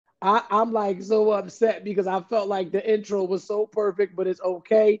I'm like so upset because I felt like the intro was so perfect, but it's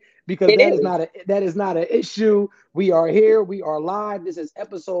okay because It is. that is not an issue. We are here, we are live. This is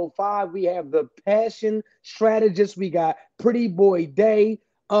episode 5. We have the passion strategist. We got Pretty Boy Day.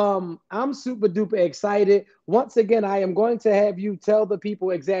 I'm super duper excited. Once again, I am going to have you tell the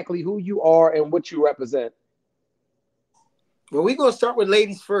people exactly who you are and what you represent. Well, we're gonna start with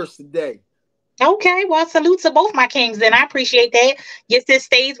ladies first today. Okay, well, salute to both my kings. Then I appreciate that. Yes, this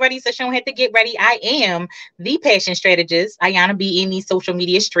stays ready, so she don't have to get ready. I am the passion strategist. Ayana be in these social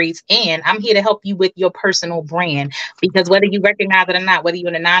media streets, and I'm here to help you with your personal brand. Because whether you recognize it or not, whether you're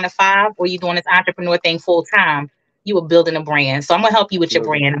in a 9 to 5 or you're doing this entrepreneur thing full time, you are building a brand. So I'm gonna help you with your Absolutely.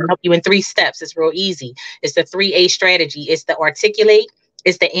 brand. I'm gonna help you in 3 steps. It's real easy. It's the 3A strategy. It's the articulate,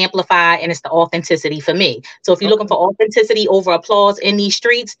 it's the amplify, and it's the authenticity for me. So if you're looking Okay. for authenticity over applause in these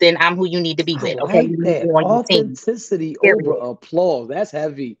streets, then I'm who you need to be I with. Okay, you like need to be that. on your team. Authenticity over Period. applause. That's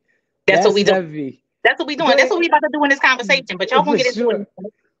heavy. That's what That's we do. heavy. That's what we doing. Go That's what ahead. we about to do in this conversation. But y'all gonna For get into sure.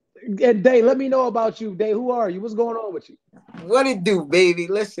 it. And Day, let me know about you. Day, who are you? What's going on with you? What it do, baby?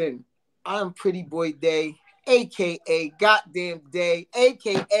 Listen, I'm Pretty Boy Day, aka Goddamn Day,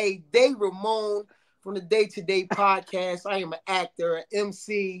 aka Day Ramon from the Day to Day podcast. I am an actor, an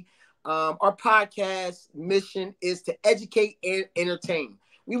MC. Our podcast mission is to educate and entertain.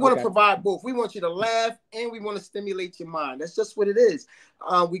 We want to Okay. provide both. We want you to laugh and we want to stimulate your mind. That's just what it is.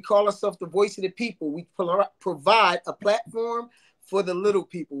 We call ourselves the voice of the people. We provide a platform for the little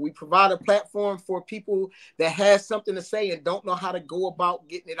people. We provide a platform for people that has something to say and don't know how to go about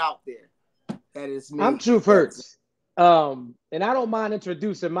getting it out there. That is I'm me. Truth That's Hurts. And I don't mind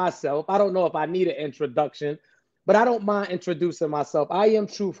introducing myself. I don't know if I need an introduction, but I don't mind introducing myself. I am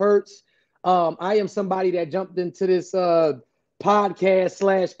Truth Hurts. I am somebody that jumped into this podcast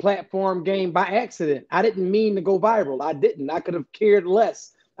slash platform game by accident. I didn't mean to go viral. I didn't. I could have cared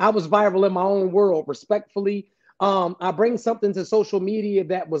less. I was viral in my own world, respectfully. I bring something to social media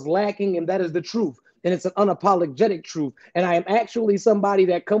that was lacking, and that is the truth. And it's an unapologetic truth. And I am actually somebody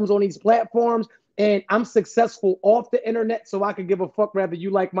that comes on these platforms and I'm successful off the internet, so I could give a fuck whether you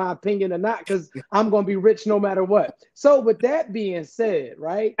like my opinion or not, because I'm gonna be rich no matter what. So with that being said,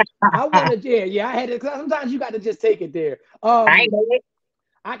 right? I want to, yeah, I had to. Sometimes you got to just take it there. I ain't know it.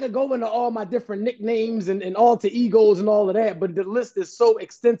 I could go into all my different nicknames and alter egos and all of that, but the list is so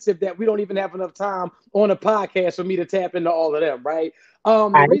extensive that we don't even have enough time on a podcast for me to tap into all of them, right?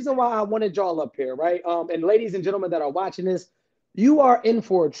 The I, reason why I wanted y'all up here, right? And ladies and gentlemen that are watching this, you are in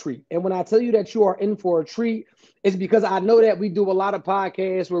for a treat. And when I tell you that you are in for a treat, it's because I know that we do a lot of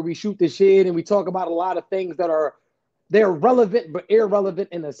podcasts where we shoot the shit and we talk about a lot of things that are they're relevant but irrelevant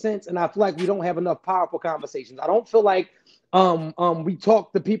in a sense. And I feel like we don't have enough powerful conversations. I don't feel like we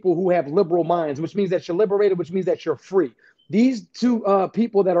talk to people who have liberal minds, which means that you're liberated, which means that you're free. These two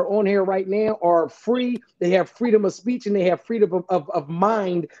people that are on here right now are free. They have freedom of speech and they have freedom of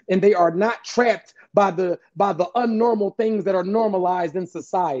mind, and they are not trapped by the unnormal things that are normalized in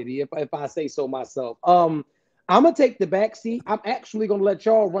society. If I say so myself. I'm gonna take the back seat. I'm actually gonna let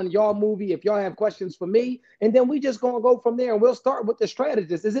y'all run y'all movie if y'all have questions for me, and then we just gonna go from there. And we'll start with the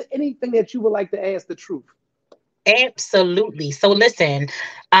strategist. Is it anything that you would like to ask the truth? absolutely. So listen,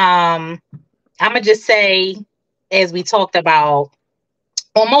 I'm gonna just say, as we talked about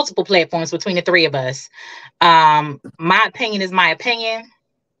on multiple platforms between the three of us, my opinion is my opinion,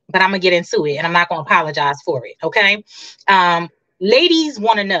 but I'm gonna get into it and I'm not gonna apologize for it. Okay. Um, ladies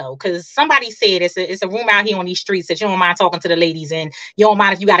want to know because somebody said it's a room out here on these streets that you don't mind talking to the ladies and you don't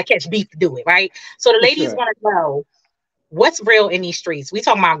mind if you got to catch beef to do it, right? So the For ladies sure. want to know what's real in these streets. We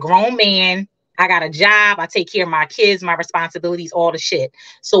talking about grown man. I got a job. I take care of my kids, my responsibilities, all the shit.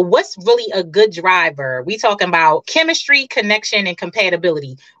 So what's really a good driver? We talking about chemistry, connection, and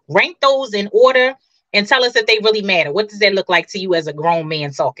compatibility. Rank those in order and tell us if they really matter. What does that look like to you as a grown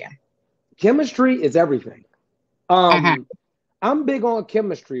man talking? Chemistry is everything. Mhm. Um, I'm big on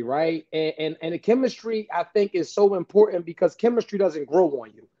chemistry, right? And the chemistry I think is so important because chemistry doesn't grow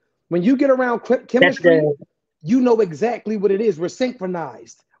on you. When you get around That's chemistry, good. you know exactly what it is. We're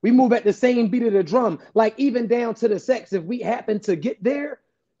synchronized. We move at the same beat of the drum. Like even down to the sex, if we happen to get there,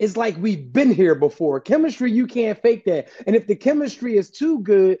 it's like we've been here before. Chemistry, you can't fake that. And if the chemistry is too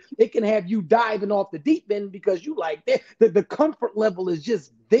good, it can have you diving off the deep end because you like the comfort level is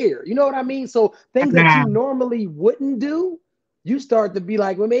just there. You know what I mean? So things that you Mhm. normally wouldn't do, you start to be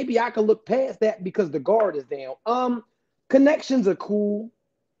like, well, maybe I could look past that because the guard is down. Connections are cool.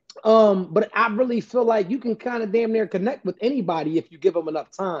 But I really feel like you can kind of damn near connect with anybody if you give them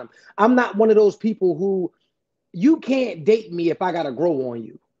enough time. I'm not one of those people who you can't date me if I gotta grow on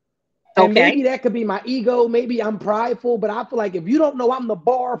you. And Okay. maybe that could be my ego. Maybe I'm prideful, but I feel like if you don't know I'm the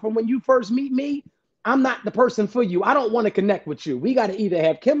bar from when you first meet me, I'm not the person for you. I don't want to connect with you. We got to either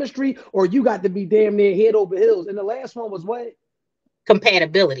have chemistry or you got to be damn near head over heels. And the last one was what?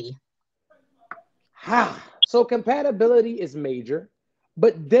 Compatibility. Ha. So compatibility is major.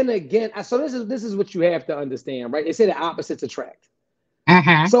 But then again, so this is what you have to understand, right? They say the opposites attract.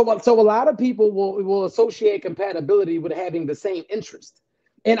 Mm-hmm. So a lot of people will associate compatibility with having the same interest.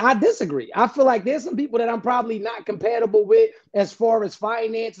 And I disagree. I feel like there's some people that I'm probably not compatible with as far as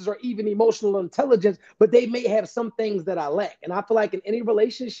finances or even emotional intelligence, but they may have some things that I lack. And I feel like in any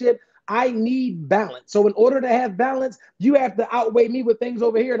relationship, I need balance. So in order to have balance, you have to outweigh me with things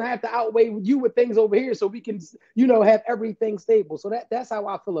over here, and I have to outweigh you with things over here, so we can, have everything stable. So that's how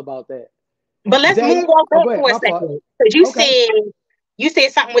I feel about that. But let's Zay, move on oh, back go ahead. for a My fault. second. Because Okay, you said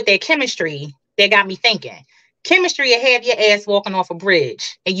something with that chemistry that got me thinking. Chemistry will have your ass walking off a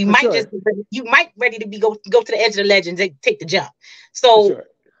bridge, and for sure, you might ready to be go to the edge of the ledge and take the jump. for So sure.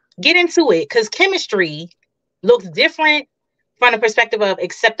 get into it, because chemistry looks different from the perspective of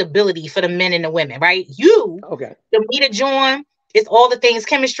acceptability for the men and the women, right? Okay, The meter join, it's all the things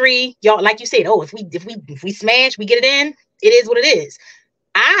chemistry. Y'all, like you said, oh, if we smash, we get it in. It is what it is.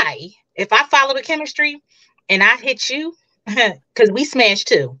 If I follow the chemistry and I hit you, because we smash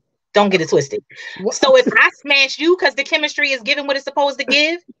too. Don't get it twisted. So if what? I smash you because the chemistry is giving what it's supposed to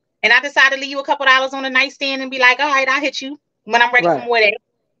give, and I decide to leave you a couple dollars on the nightstand and be like, all right, I'll hit you when I'm ready for Right. more of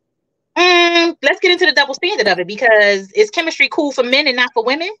that. Let's get into the double standard of it, because is chemistry cool for men and not for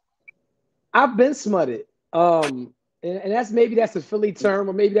women? I've been smutted. And that's a Philly term,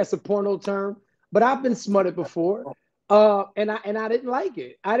 or maybe that's a porno term, but I've been smutted before. And I didn't like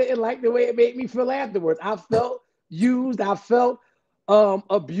it. I didn't like the way it made me feel afterwards. I felt used. I felt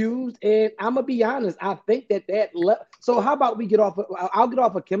abused. And I'm gonna be honest. I think so how about we get off? I'll get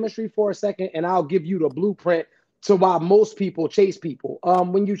off of chemistry for a second, and I'll give you the blueprint to why most people chase people.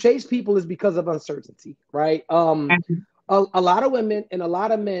 When you chase people is because of uncertainty, right? Mhm. A lot of women and a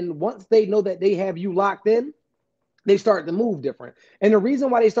lot of men, once they know that they have you locked in, they start to move different. And the reason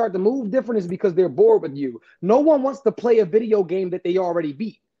why they start to move different is because they're bored with you. No one wants to play a video game that they already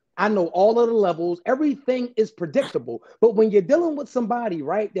beat. I know all of the levels, everything is predictable. But when you're dealing with somebody,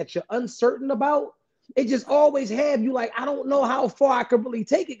 right, that you're uncertain about, it just always have you like, I don't know how far I could really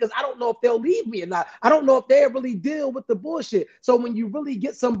take it, because I don't know if they'll leave me or not. I don't know if they'll really deal with the bullshit. So when you really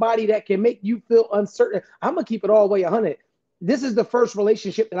get somebody that can make you feel uncertain, I'm gonna keep it all the way 100. This is the first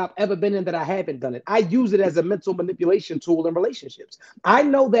relationship that I've ever been in that I haven't done it. I use it as a mental manipulation tool in relationships. I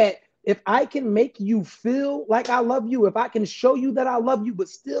know that if I can make you feel like I love you, if I can show you that I love you, but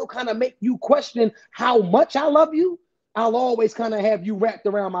still kind of make you question how much I love you, I'll always kind of have you wrapped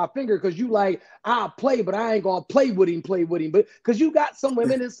around my finger, because you like, I'll play, but I ain't gonna play with him. But because you got some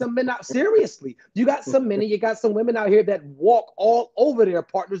women and some men out, seriously, you got some men and you got some women out here that walk all over their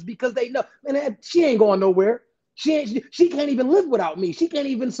partners because they know, man, she ain't going nowhere. She can't even live without me. She can't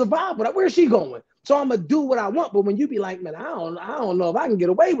even survive without. Where's she going? So I'm gonna do what I want. But when you be like, man, I don't know if I can get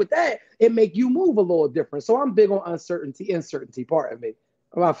away with that, it make you move a little different. So I'm big on uncertainty part of me.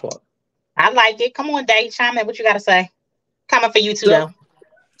 My fault. I like it. Come on, Dave, chime in. What you got to say? Coming for you too, So though.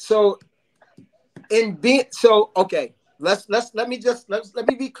 so in being so okay, let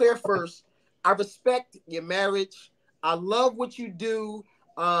me be clear first. I respect your marriage. I love what you do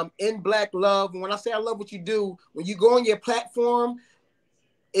in Black Love. And when I say I love what you do, when you go on your platform,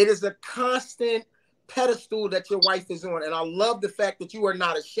 it is a constant pedestal that your wife is on. And I love the fact that you are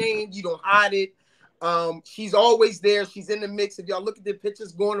not ashamed. You don't hide it. She's always there. She's in the mix. If y'all look at the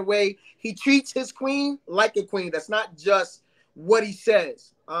pictures going away, he treats his queen like a queen. That's not just what he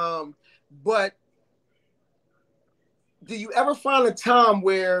says. But do you ever find a time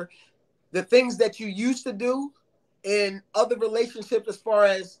where the things that you used to do in other relationships, as far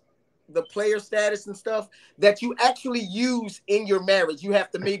as the player status and stuff, that you actually use in your marriage? You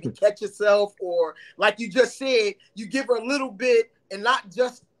have to maybe catch yourself, or like you just said, you give her a little bit and not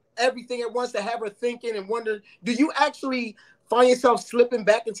just everything at once, to have her thinking and wondering. Do you actually find yourself slipping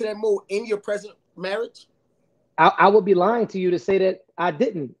back into that mode in your present marriage? I would be lying to you to say that I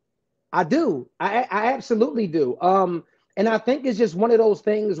didn't. I do. I absolutely do. And I think it's just one of those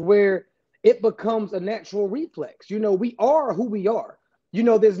things where it becomes a natural reflex. We are who we are.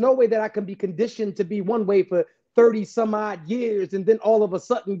 There's no way that I can be conditioned to be one way for 30 some odd years and then all of a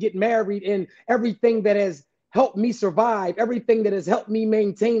sudden get married, and everything that has helped me survive, everything that has helped me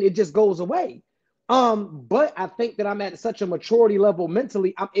maintain, it just goes away. But I think that I'm at such a maturity level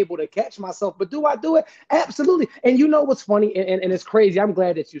mentally, I'm able to catch myself. But do I do it? Absolutely. And you know what's funny, and it's crazy. I'm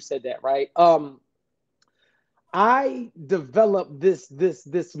glad that you said that, right? I developed this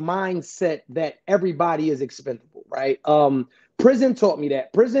mindset that everybody is expendable, right? Prison taught me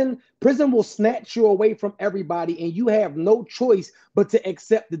that. Prison will snatch you away from everybody, and you have no choice but to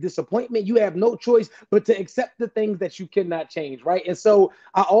accept the disappointment. You have no choice but to accept the things that you cannot change, right? And so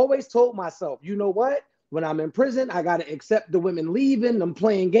I always told myself, you know what? When I'm in prison, I got to accept the women leaving, them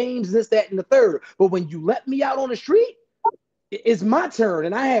playing games, this, that, and the third. But when you let me out on the street, it's my turn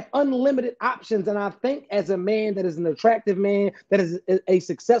and I have unlimited options. And I think as a man that is an attractive man, that is a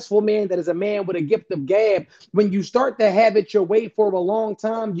successful man, that is a man with a gift of gab, when you start to have it your way for a long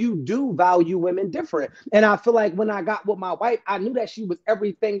time, you do value women different. And I feel like when I got with my wife, I knew that she was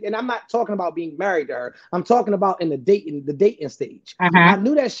everything. And I'm not talking about being married to her. I'm talking about in the dating stage. Uh-huh. I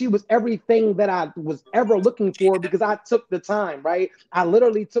knew that she was everything that I was ever looking for because I took the time, right? I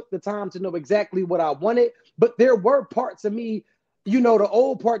literally took the time to know exactly what I wanted. But there were parts of me, the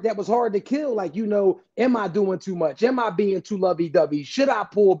old part that was hard to kill. Like, am I doing too much? Am I being too lovey dovey? Should I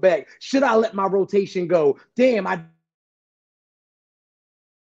pull back? Should I let my rotation go? Damn, I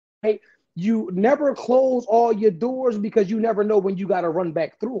right? You never close all your doors because you never know when you got to run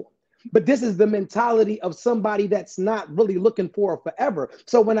back through them. But this is the mentality of somebody that's not really looking for forever.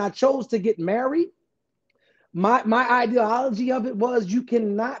 So when I chose to get married, my ideology of it was you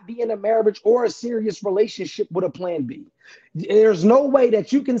cannot be in a marriage or a serious relationship with a plan B. There's no way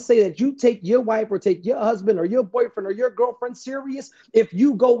that you can say that you take your wife or take your husband or your boyfriend or your girlfriend serious if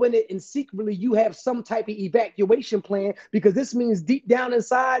you go in it and secretly you have some type of evacuation plan, because this means deep down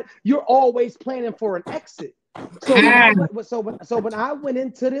inside you're always planning for an exit. So when I Mm. went, when I went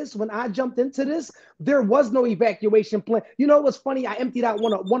into this, when I jumped into this, there was no evacuation plan. You know what's funny? I emptied out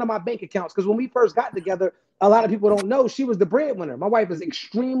one of my bank accounts because when we first got together, a lot of people don't know she was the breadwinner. My wife is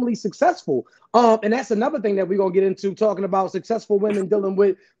extremely successful. And that's another thing that we're gonna get into, talking about successful women dealing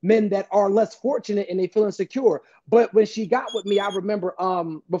with men that are less fortunate and they feel insecure. But when she got with me, I remember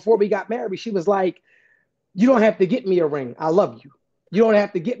before we got married, she was like, you don't have to get me a ring. I love you. You don't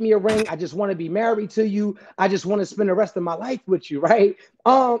have to get me a ring. I just want to be married to you. I just want to spend the rest of my life with you, right?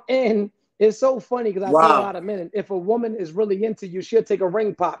 And it's so funny because I tell a Wow. lot of men, if a woman is really into you, she'll take a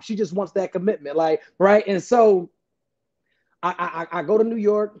ring pop. She just wants that commitment, like, right? And so I go to New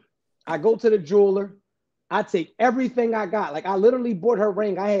York. I go to the jeweler. I take everything I got. Like, I literally bought her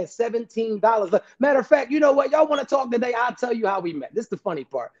ring. I had $17. Matter of fact, you know what? Y'all want to talk today? I'll tell you how we met. This is the funny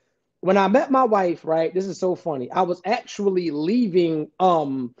part. When I met my wife, right? This is so funny. I was actually leaving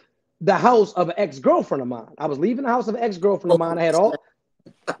the house of an ex-girlfriend of mine. I was leaving the house of an ex-girlfriend of mine. I had all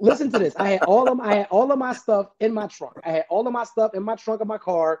listen to this. I had all of my stuff in my trunk. I had all of my stuff in my trunk of my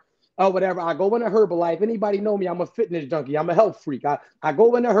car or whatever. I go into Herbalife. Anybody know me? I'm a fitness junkie. I'm a health freak. I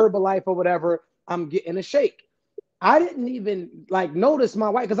go into Herbalife or whatever. I'm getting a shake. I didn't even like notice my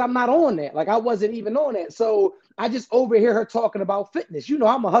wife because I'm not on that. Like, I wasn't even on that. So I just overhear her talking about fitness.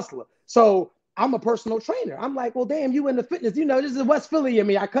 I'm a hustler. So I'm a personal trainer. I'm like, well, damn, you into fitness. This is West Philly in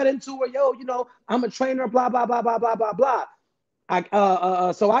me. I cut into her, yo, I'm a trainer, blah, blah, blah, blah, blah, blah, blah.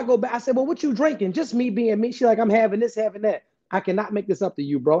 So I go back. I said, well, what you drinking? Just me being me. She's like, I'm having this, having that. I cannot make this up to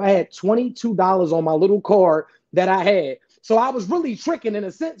you, bro. I had $22 on my little card that I had. So I was really tricking in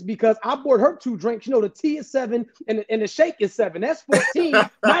a sense because I bought her two drinks. The tea is seven and the shake is seven. That's 14.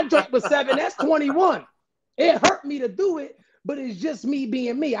 My drink was seven. That's 21. It hurt me to do it, but it's just me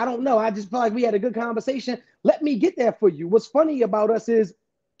being me. I don't know. I just felt like we had a good conversation. Let me get that for you. What's funny about us is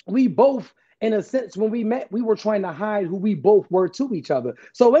we both, in a sense, when we met, we were trying to hide who we both were to each other.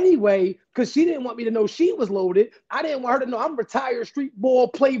 So anyway, because she didn't want me to know she was loaded, I didn't want her to know I'm retired street boy,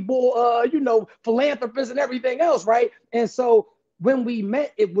 playboy, philanthropist and everything else, right? And so when we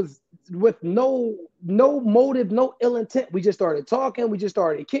met, it was with no motive, no ill intent. We just started talking, we just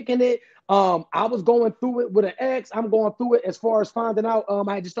started kicking it. I was going through it with an ex. I'm going through it as far as finding out.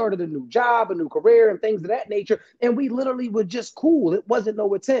 I had just started a new job, a new career, and things of that nature. And we literally were just cool. It wasn't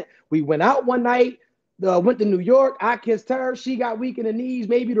no intent. We went out one night, went to New York. I kissed her. She got weak in the knees.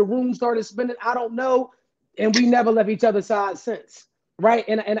 Maybe the room started spinning. I don't know. And we never left each other's side since. Right.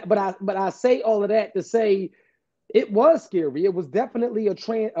 But I say all of that to say it was scary. It was definitely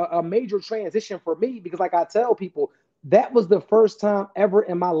a major transition for me because, like I tell people, that was the first time ever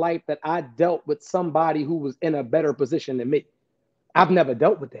in my life that I dealt with somebody who was in a better position than me. I've never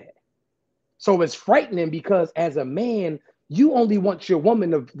dealt with that. So it's frightening because as a man, you only want your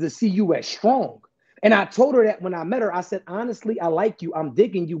woman to see you as strong. And I told her that when I met her, I said, honestly, I like you. I'm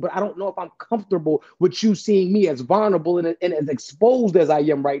digging you, but I don't know if I'm comfortable with you seeing me as vulnerable and as exposed as I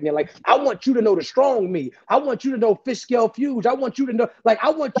am right now. Like, I want you to know the strong me. I want you to know fish scale fuge. I want you to know, like,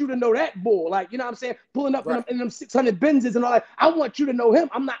 I want you to know that bull. Like, you know what I'm saying? Pulling up in them 600 Benzes and all that. I want you to know him.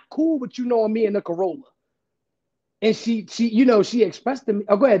 I'm not cool with you knowing me in the Corolla. And she expressed to me.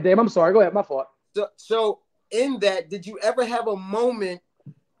 Oh, go ahead, Dave. I'm sorry. Go ahead. My fault. So in that, did you ever have a moment?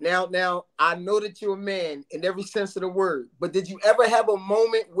 Now I know that you're a man in every sense of the word, but did you ever have a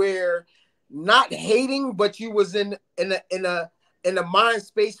moment where not hating, but you was in a mind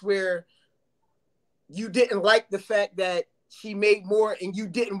space where you didn't like the fact that she made more and you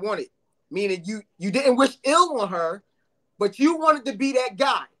didn't want it? Meaning you didn't wish ill on her, but you wanted to be that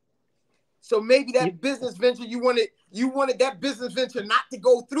guy. So maybe that business venture you wanted that business venture not to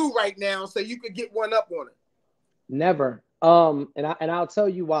go through right now, so you could get one up on it. Never. And I'll tell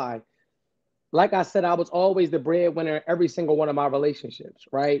you why. Like I said, I was always the breadwinner in every single one of my relationships,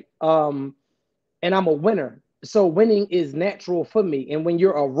 right? And I'm a winner. So winning is natural for me. And when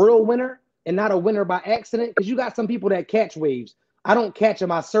you're a real winner and not a winner by accident, because you got some people that catch waves. I don't catch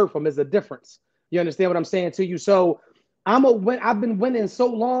them, I surf them. Is a difference. You understand what I'm saying to you? So I've been winning so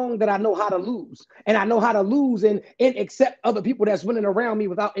long that I know how to lose. And I know how to lose and accept other people that's winning around me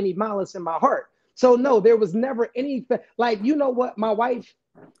without any malice in my heart. So no, there was never anything like, you know what, my wife,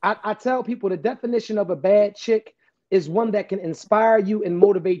 I tell people the definition of a bad chick is one that can inspire you and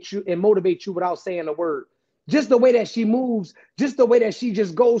motivate you without saying a word. Just the way that she moves, just the way that she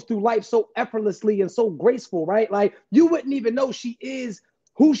just goes through life so effortlessly and so graceful, right? Like you wouldn't even know she is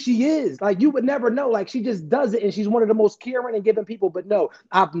who she is. Like you would never know. Like she just does it, and she's one of the most caring and giving people. But no,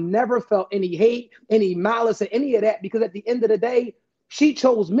 I've never felt any hate, any malice, or any of that, because at the end of the day, she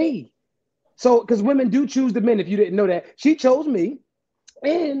chose me. So, because women do choose the men, if you didn't know that, she chose me,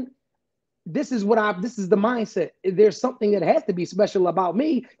 and this is the mindset. There's something that has to be special about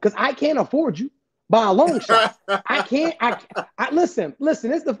me because I can't afford you by a long shot. I can't. I listen.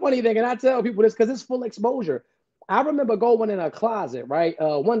 It's the funny thing, and I tell people this because it's full exposure. I remember going in a closet, right?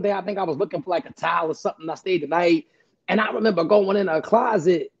 One day I think I was looking for like a towel or something. I stayed the night, and I remember going in a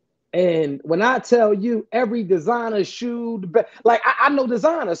closet. And when I tell you every designer shoe, like I know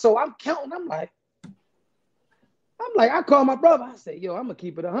designers, so I'm counting. I call my brother. I say, yo, I'm gonna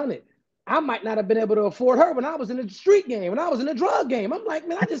keep it 100. I might not have been able to afford her when I was in the street game, when I was in the drug game. I'm like,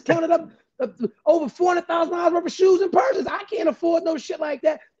 man, I just counted up over $400,000 worth of shoes and purses. I can't afford no shit like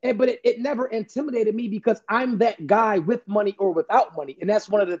that. But it never intimidated me because I'm that guy with money or without money. And that's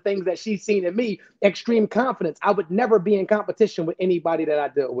one of the things that she's seen in me, extreme confidence. I would never be in competition with anybody that I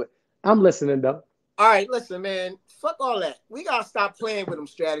deal with. I'm listening, though. All right, listen, man. Fuck all that. We got to stop playing with them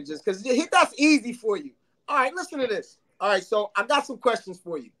strategists because that's easy for you. All right, listen to this. All right, so I got some questions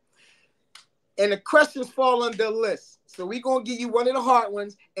for you. And the questions fall under the list. So we're going to give you one of the hard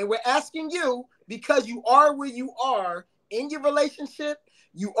ones. And we're asking you because you are where you are in your relationship.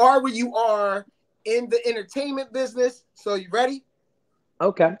 You are where you are in the entertainment business. So you ready?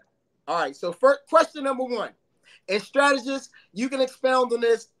 Okay. All right. So first, question number one. And strategist, you can expound on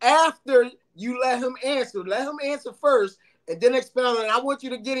this after you let him answer. Let him answer first and then expound on it. I want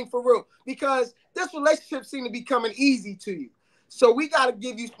you to get him for real because this relationship seems to be coming easy to you. So we got to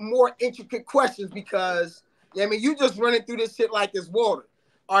give you some more intricate questions because, you just running through this shit like it's water.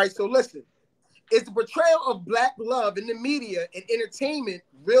 All right, so listen. Is the portrayal of black love in the media and entertainment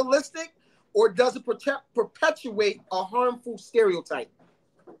realistic, or does it perpetuate a harmful stereotype?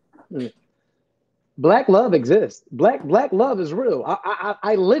 Black love exists. Black love is real.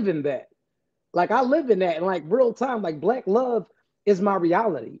 I live in that. Like I live in that in like real time. Like black love is my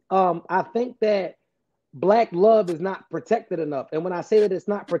reality. I think that black love is not protected enough. And when I say that it's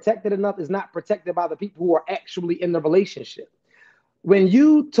not protected enough, it's not protected by the people who are actually in the relationship. When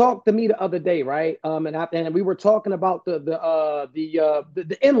you talked to me the other day, right? And we were talking about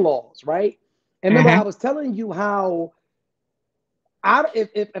the in-laws, right? And remember, I was telling you how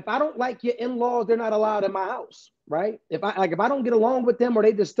if I don't like your in-laws, they're not allowed in my house, right? If I don't get along with them or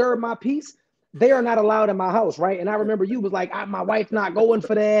they disturb my peace, they are not allowed in my house, right? And I remember you was like, my wife not going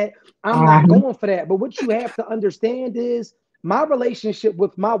for that. I'm not going for that. But what you have to understand is my relationship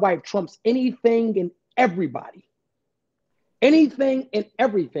with my wife trumps anything and everybody. Anything and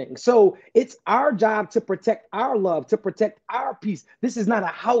everything. So it's our job to protect our love, to protect our peace. This is not a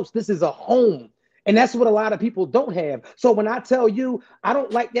house. This is a home. And that's what a lot of people don't have. So when I tell you I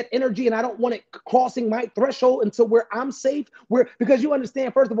don't like that energy and I don't want it crossing my threshold until where I'm safe, because you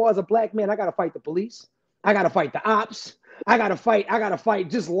understand, first of all, as a black man, I got to fight the police. I got to fight the ops. I gotta fight. I gotta fight.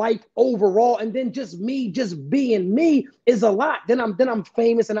 Just life overall, and then just me, just being me is a lot. Then I'm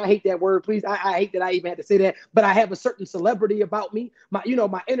famous, and I hate that word. Please, I hate that I even had to say that. But I have a certain celebrity about me. My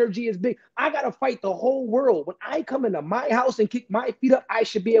energy is big. I gotta fight the whole world. When I come into my house and kick my feet up, I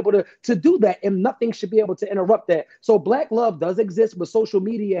should be able to do that, and nothing should be able to interrupt that. So black love does exist, but social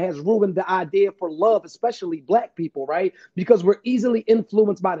media has ruined the idea for love, especially black people, right? Because we're easily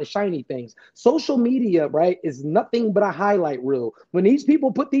influenced by the shiny things. Social media, right, is nothing but a highlight reel. When these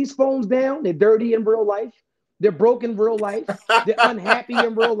people put these phones down, they're dirty in real life. They're broke in real life. They're unhappy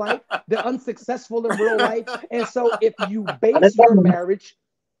in real life. They're unsuccessful in real life. And so if you base your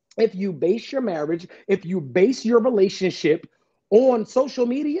relationship on social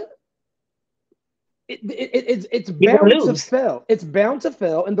media, it's You're gonna bound to lose. fail. It's bound to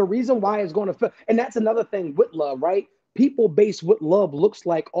fail. And the reason why it's going to fail, and that's another thing with love, right? People base what love looks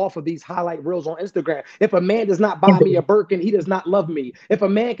like off of these highlight reels on Instagram. If a man does not buy me a Birkin, he does not love me. If a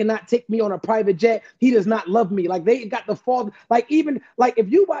man cannot take me on a private jet, he does not love me. Like they got the fault. Like even like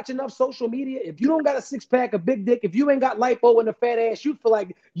if you watch enough social media, if you don't got a six pack, a big dick, if you ain't got lipo and a fat ass, you feel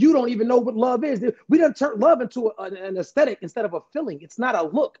like you don't even know what love is. We done turned love into an aesthetic instead of a feeling. It's not a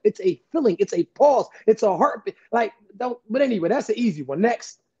look. It's a feeling. It's a pulse. It's a heartbeat. Like don't. But anyway, that's an easy one.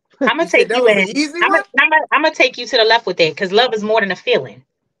 Next. I'm You gonna said take that you was in. an easy I'm one? gonna, I'm gonna take you to the left with it because love is more than a feeling.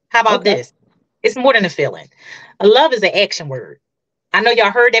 How about Okay. this? It's more than a feeling. A love is an action word. I know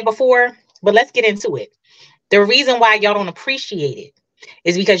y'all heard that before, but let's get into it. The reason why y'all don't appreciate it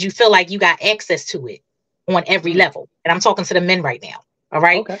is because you feel like you got access to it on every Mm, level. And I'm talking to the men right now. All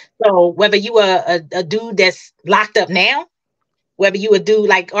right. okay. So whether you a dude that's locked up now, whether you a dude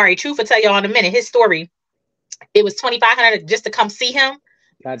like, all right, Truth will tell y'all in a minute his story. It was 2,500 just to come see him.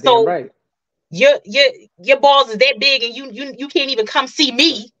 Goddamn So right. your your your balls is that big and you can't even come see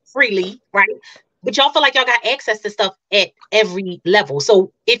me freely, right? But y'all feel like y'all got access to stuff at every level.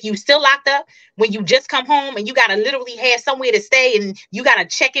 So if you still locked up, when you just come home and you gotta literally have somewhere to stay and you gotta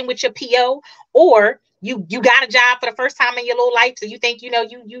check in with your PO, or you got a job for the first time in your little life, so you think you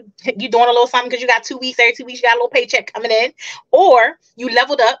doing a little something because you got 2 weeks, every 2 weeks you got a little paycheck coming in, or you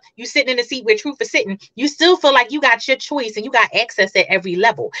leveled up, you sitting in the seat where Truth is sitting, you still feel like you got your choice and you got access at every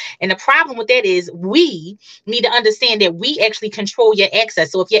level. And the problem with that is we need to understand that we actually control your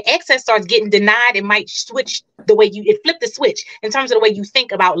access. So if your access starts getting denied, it might switch the way it flip the switch in terms of the way you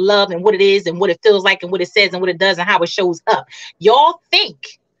think about love and what it is and what it feels like and what it says and what it does and how it shows up. Y'all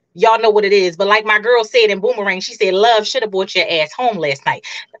think y'all know what it is, but like my girl said in Boomerang, she said love should have brought your ass home last night.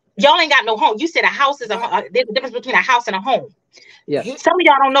 Y'all ain't got no home. You said a house is a What? home. There's a difference between a house and a home. Here, Yes. Some of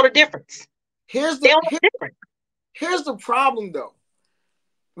y'all don't know the difference. here's They the don't know here, the difference. here's the problem though.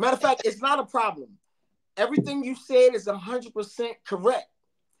 Matter of fact, it's not a problem. Everything you said is 100% correct.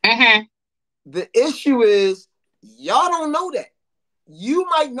 Mm-hmm. The issue is y'all don't know that. You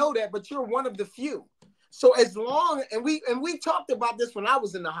might know that, but you're one of the few. So as long and we talked about this when I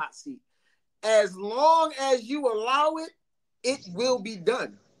was in the hot seat. As long as you allow it, it will be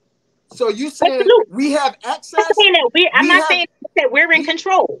done. So you saying Absolutely. we have I'm access? saying that I'm We not have saying that we're in we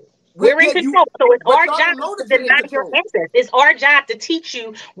control. what We're in yeah you control. So it's but our y'all job don't know to that you're in deny your control. access. It's our job to teach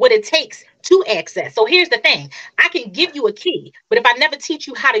you what it takes to access. So here's the thing. I can give you a key, but if I never teach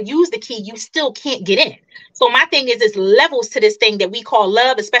you how to use the key, you still can't get in. So my thing is it's levels to this thing that we call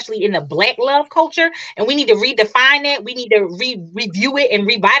love, especially in the black love culture. And we need to redefine that. We need to review it and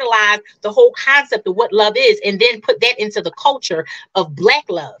revitalize the whole concept of what love is and then put that into the culture of black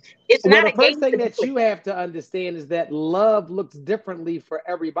love. It's Well, not the a game first thing to do that it. you have to understand is that love looks differently for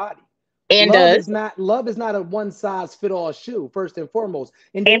everybody. And Love does. is not a one size fit all shoe, first and foremost.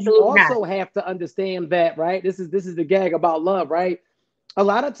 And then you Absolutely not. also have to understand that, right? This is the gag about love, right? A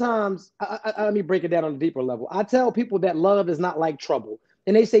lot of times, let me break it down on a deeper level. I tell people that love is not like trouble.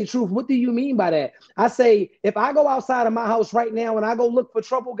 And they say, Truth, what do you mean by that? I say, if I go outside of my house right now and I go look for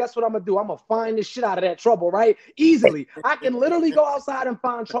trouble, guess what I'm going to do? I'm going to find the shit out of that trouble, right? Easily. I can literally go outside and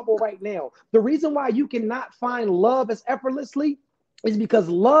find trouble right now. The reason why you cannot find love as effortlessly is because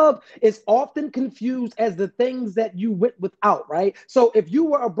love is often confused as the things that you went without, right? So if you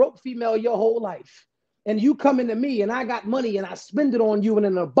were a broke female your whole life, and you come into me and I got money and I spend it on you in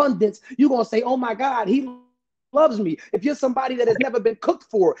an abundance, you're going to say, oh my God, he loves me. If you're somebody that has never been cooked for, if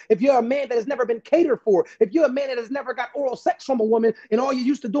you're a man that has never been catered for, if you're a man that has never got oral sex from a woman and all you're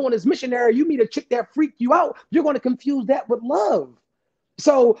used to doing is missionary, you meet a chick that freaked you out, you're going to confuse that with love.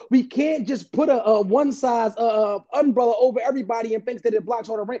 So we can't just put a one size umbrella over everybody and thinks that it blocks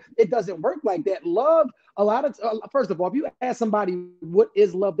all the rain. It doesn't work like that. Love, a lot of first of all, if you ask somebody what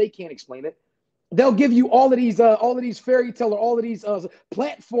is love, they can't explain it. they'll give you all of these fairy tale or all of these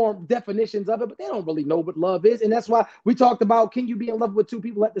platform definitions of it, but they don't really know what love is. And that's why we talked about, can you be in love with two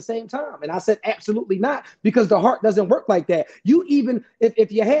people at the same time? And I said absolutely not, because the heart doesn't work like that. You even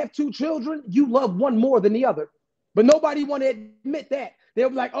if you have two children, you love one more than the other, but nobody want to admit that. They'll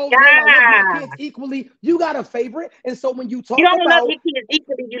be like, oh no, I love my kids Yeah. equally. You got a favorite. And so when you You talk don't love about, your kids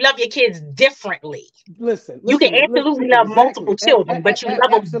equally. You love your kids differently. listen, You can listen, absolutely love multiple exactly, children, but you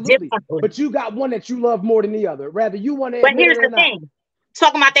love them absolutely. differently. But you got one that you love more than the other, whether you want to But admit it here's or the not. thing,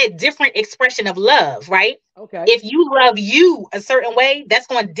 talking about that different expression of love, right? Okay. If you love you a certain way, that's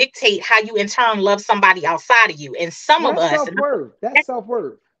going to dictate how you in turn love somebody outside of you. And some Well, of that's us, self-worth. That's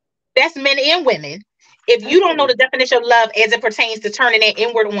self-worth. that's men and women. If you don't know the Absolutely. definition of love as it pertains to turning that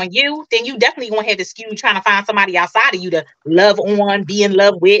inward on you, then you definitely gonna have the skew trying to find somebody outside of you to love on, be in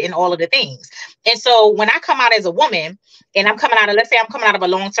love with, and all of the things. And so when I come out as a woman and I'm coming out of, let's say I'm coming out of a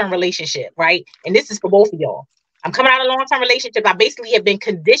long-term relationship, right? And this is for both of y'all. I'm coming out of a long-term relationship. I basically have been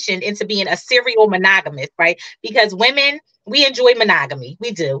conditioned into being a serial monogamist, right? Because women, we enjoy monogamy.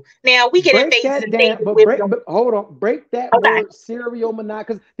 We do. Now we get in Break phases that and down, stages where we don't. but hold on. Break that Okay. word serial monogamous,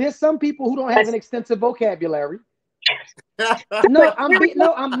 because there's some people who don't have an extensive vocabulary. No,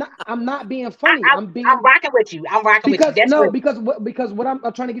 I'm not being funny. I'm I'm being, rocking with you. I'm rocking with you. because That's no, real. because what I'm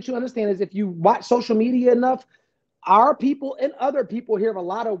trying to get you to understand is, if you watch social media enough, our people and other people hear a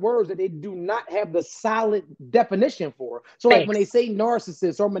lot of words that they do not have the solid definition for. So, like when they Thanks. say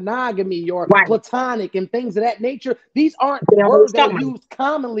narcissist or monogamy or Right. platonic and things of that nature, these aren't They don't know what words he's that are talking about. used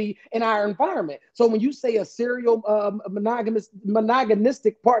commonly in our environment. So, when you say a serial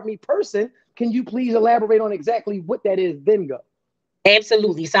monoganistic, pardon me, person, can you please elaborate on exactly what that is? Then go.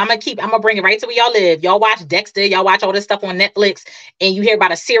 Absolutely. So I'm gonna bring it right to where y'all live. Y'all watch Dexter, y'all watch all this stuff on Netflix, and you hear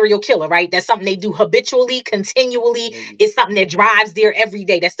about a serial killer, right? That's something they do habitually, continually. It's something that drives there every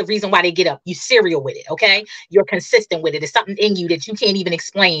day. That's the reason why they get up. You serial with it, okay? You're consistent with it. It's something in you that you can't even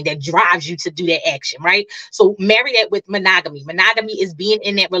explain that drives you to do that action, right? So marry that with monogamy. Monogamy is being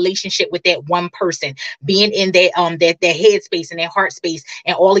in that relationship with that one person, being in that head space and that heart space,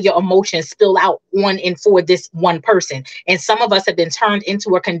 and all of your emotions spill out on and for this one person. And some of us have been turned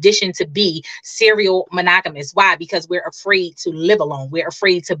into a condition to be serial monogamous. Why? Because we're afraid to live alone. We're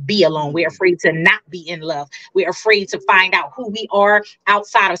afraid to be alone. We're afraid to not be in love. We're afraid to find out who we are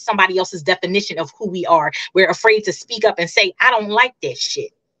outside of somebody else's definition of who we are. We're afraid to speak up and say, I don't like that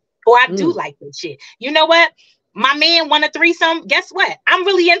shit. Or I do like that shit. You know what? My man won a threesome. Guess what? I'm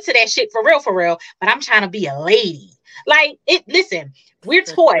really into that shit for real, but I'm trying to be a lady. Like it, listen, we're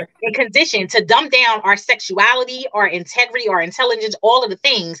taught and conditioned to dumb down our sexuality, our integrity, our intelligence, all of the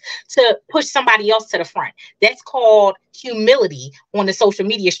things to push somebody else to the front. That's called humility on the social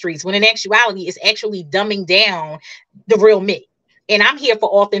media streets, when in actuality, it's actually dumbing down the real me. And I'm here for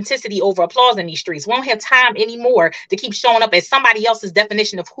authenticity over applause in these streets. We don't have time anymore to keep showing up as somebody else's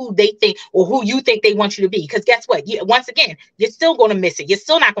definition of who they think or who you think they want you to be. Because guess what? Once again, you're still going to miss it. You're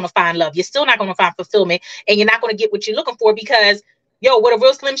still not going to find love. You're still not going to find fulfillment. And you're not going to get what you're looking for because, yo, would a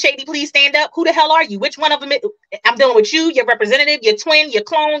real Slim Shady please stand up? Who the hell are you? Which one of them? I'm dealing with you, your representative, your twin, your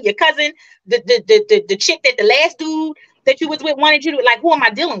clone, your cousin, the chick that the last dude that you was with wanted you to, like, who am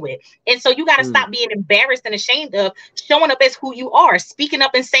I dealing with? And so you got to stop being embarrassed and ashamed of showing up as who you are, speaking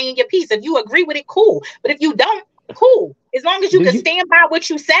up and saying your piece. If you agree with it, cool. But if you don't, cool. As long as you can stand by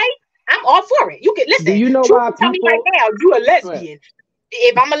what you say, I'm all for it. You can Do listen. you know Truth why will tell me right people? now, you a Go ahead. lesbian.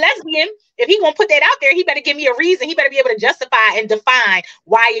 If I'm a lesbian, if he gonna put that out there, he better give me a reason. He better be able to justify and define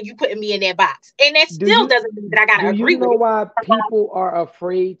why are you putting me in that box. And that Do still you doesn't mean that I gotta do you agree with know it. why people are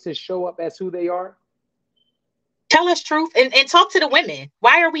afraid to show up as who they are? Tell us truth and talk to the women.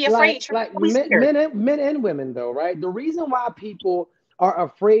 Why are we afraid? Truth, Like are we scared? men and women though, right? The reason why people are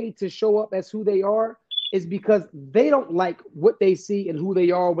afraid to show up as who they are is because they don't like what they see and who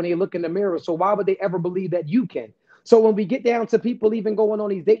they are when they look in the mirror. So why would they ever believe that you can? So when we get down to people even going on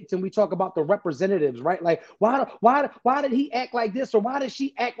these dates and we talk about the representatives, right? Like why did he act like this or why did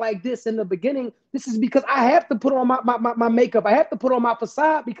she act like this in the beginning? This is because I have to put on my makeup. I have to put on my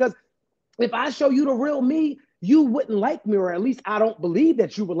facade because if I show you the real me, you wouldn't like me, or at least I don't believe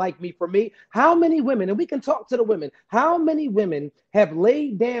that you would like me for me. How many women, and we can talk to the women, how many women have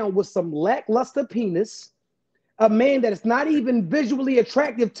laid down with some lackluster penis, a man that is not even visually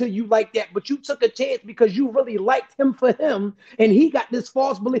attractive to you like that, but you took a chance because you really liked him for him, and he got this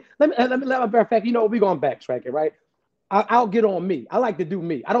false belief. Matter of fact, you know, we're going to backtrack it, right? I'll get on me. I like to do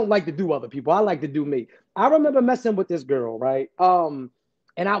me. I don't like to do other people. I like to do me. I remember messing with this girl, right?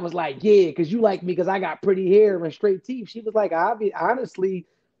 And I was like, yeah, because you like me because I got pretty hair and straight teeth. She was like, honestly,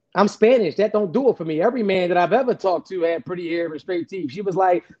 I'm Spanish. That don't do it for me. Every man that I've ever talked to had pretty hair and straight teeth. She was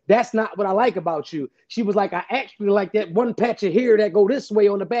like, that's not what I like about you. She was like, I actually like that one patch of hair that go this way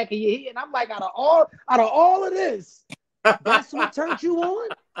on the back of your head. And I'm like, out of all of this, that's what turned you on?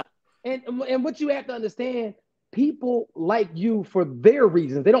 And what you have to understand, people like you for their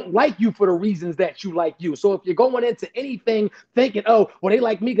reasons. They don't like you for the reasons that you like you. So if you're going into anything thinking, oh, well, they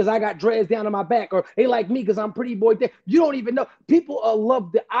like me because I got dreads down on my back, or they like me because I'm pretty boy, you don't even know. People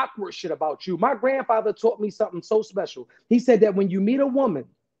love the awkward shit about you. My grandfather taught me something so special. He said that when you meet a woman,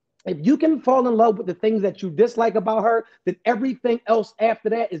 if you can fall in love with the things that you dislike about her, then everything else after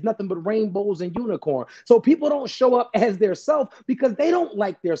that is nothing but rainbows and unicorn. So people don't show up as their self because they don't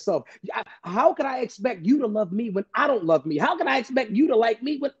like their self. How can I expect you to love me when I don't love me? How can I expect you to like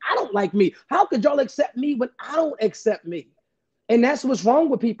me when I don't like me? How could y'all accept me when I don't accept me? And that's what's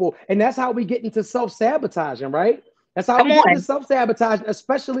wrong with people. And that's how we get into self-sabotaging, right? That's how Come we get into on. self-sabotage,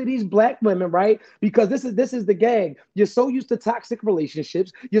 especially these black women, right? Because this is the gag. You're so used to toxic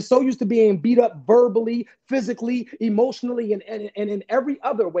relationships. You're so used to being beat up verbally, physically, emotionally, and in every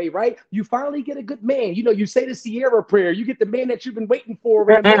other way, right? You finally get a good man. You know, you say the Sierra prayer. You get the man that you've been waiting for,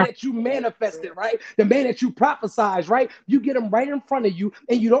 or the man that you manifested, right? The man that you prophesized, right? You get him right in front of you,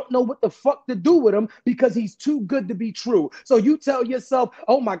 and you don't know what the fuck to do with him because he's too good to be true. So you tell yourself,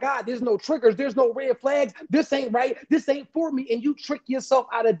 oh my God, there's no triggers, there's no red flags. This ain't right. This ain't for me. And you trick yourself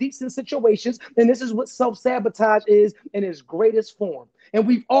out of decent situations. And this is what self-sabotage is in its greatest form. And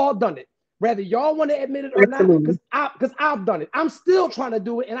we've all done it, whether y'all want to admit it or not, Absolutely. because I've done it. I'm still trying to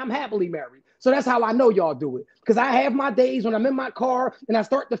do it, and I'm happily married. So that's how I know y'all do it. Because I have my days when I'm in my car and I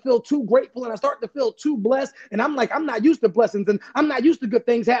start to feel too grateful and I start to feel too blessed. And I'm like, I'm not used to blessings and I'm not used to good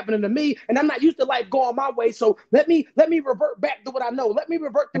things happening to me. And I'm not used to life going my way. So let me revert back to what I know. Let me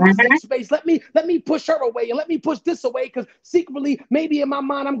revert to my safe space. Let me push her away and let me push this away. Because secretly, maybe in my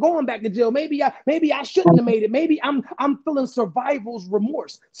mind, I'm going back to jail. Maybe I shouldn't have made it. Maybe I'm feeling survival's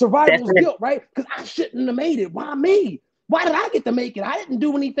remorse, That's survival's it. guilt, right? Because I shouldn't have made it. Why me? Why did I get to make it? I didn't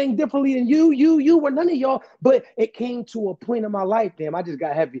do anything differently than you, or none of y'all. But it came to a point in my life, damn, I just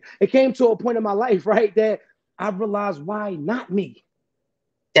got heavy. It came to a point in my life, right, that I realized why not me?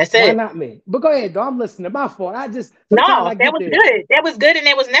 That's Why it. not me? But go ahead, though. I'm listening. My fault. Sometimes No, I that get was there. good. That was good and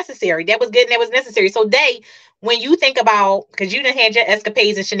that was necessary. That was good and that was necessary. So Day, when you think about, because you done had your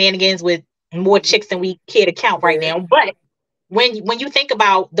escapades and shenanigans with more chicks than we care to count right Yeah. now, but when you think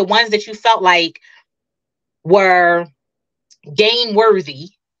about the ones that you felt like were game worthy,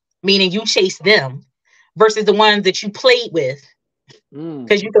 meaning you chased them, versus the ones that you played with Mm.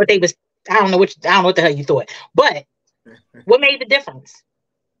 because you thought they was, I don't know what the hell you thought. But what made the difference?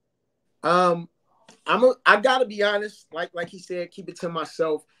 Um, I gotta be honest, like he said, keep it to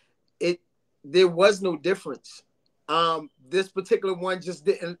myself. It There was no difference. This particular one just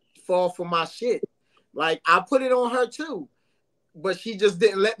didn't fall for my shit. Like I put it on her too, but she just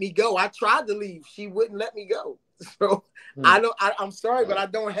didn't let me go. I tried to leave, she wouldn't let me go. So Mm. I'm sorry, but I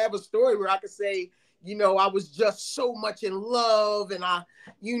don't have a story where I could say, I was just so much in love, and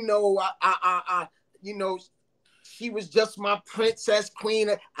she was just my princess queen.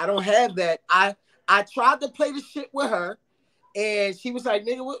 I don't have that. I tried to play the shit with her, and she was like,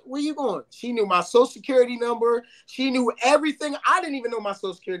 nigga, where you going? She knew my social security number. She knew everything. I didn't even know my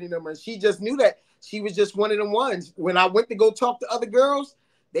social security number. She just knew that. She was just one of them ones. When I went to go talk to other girls,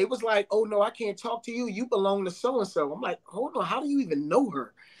 they was like, oh, no, I can't talk to you. You belong to so-and-so. I'm like, hold on, how do you even know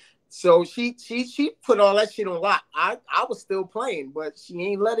her? So she put all that shit on lock. I was still playing, but she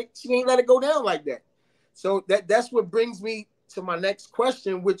ain't let it go down like that. So that's what brings me to my next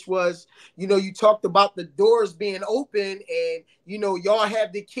question, which was, you talked about the doors being open and, y'all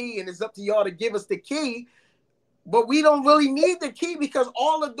have the key and it's up to y'all to give us the key. But we don't really need the key because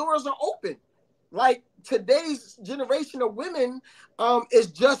all the doors are open. Like today's generation of women is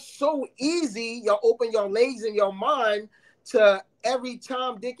just so easy. Y'all open your legs and your mind to every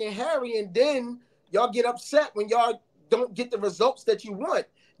Tom, Dick, and Harry, and then y'all get upset when y'all don't get the results that you want.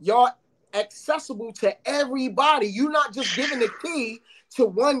 Y'all accessible to everybody. You're not just giving the key to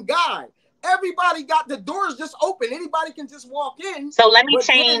one guy. Everybody got the doors just open. Anybody can just walk in. So let me But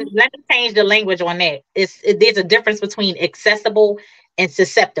change. then, Let me change the language on that. There's a difference between accessible and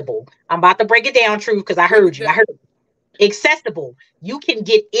susceptible. I'm about to break it down, true, because I break heard it you. down. I heard you. Accessible. You can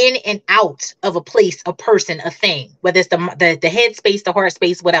get in and out of a place, a person, a thing, whether it's the head space, the heart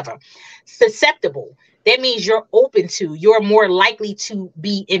space, whatever. Susceptible. That means you're more likely to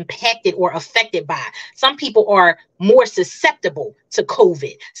be impacted or affected by. Some people are more susceptible to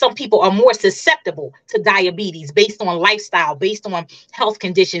COVID. Some people are more susceptible to diabetes based on lifestyle, based on health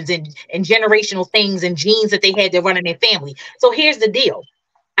conditions and generational things and genes that they had to run in their family. So here's the deal.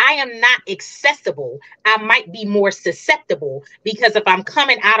 I am not accessible. I might be more susceptible because if I'm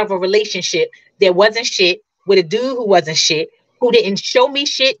coming out of a relationship that wasn't shit with a dude who wasn't shit, who didn't show me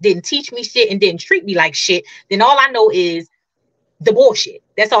shit, didn't teach me shit, and didn't treat me like shit, then all I know is the bullshit.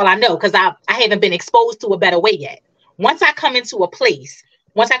 That's all I know because I haven't been exposed to a better way yet. Once I come into a place,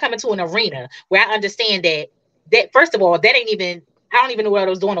 once I come into an arena where I understand that first of all, that ain't even I don't even know what I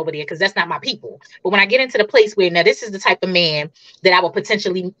was doing over there because that's not my people. But when I get into the place where now this is the type of man that I would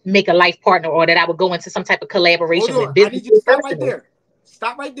potentially make a life partner or that I would go into some type of collaboration Hold with on. I business need you to stop right personal. there.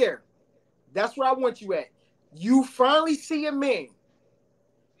 Stop right there. That's where I want you at. You finally see a man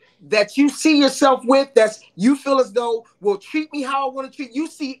that you see yourself with, that you feel as though will treat me how I want to treat. You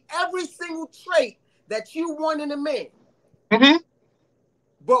see every single trait that you want in a man. Mm-hmm.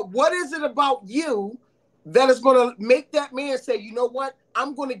 But what is it about you that is going to make that man say, you know what?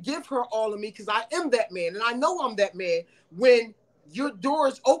 I'm going to give her all of me because I am that man. And I know I'm that man when your door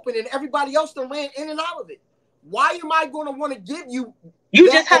is open and everybody else done ran in and out of it. Why am I going to want to give you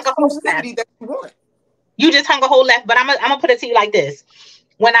that just hung a whole left. exclusivity that you want? You just hung a whole left. But I'm gonna put it to you like this.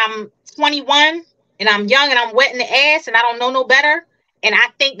 When I'm 21 and I'm young and I'm wet in the ass and I don't know no better, and I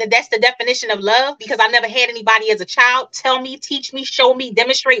think that that's the definition of love because I never had anybody as a child tell me, teach me, show me,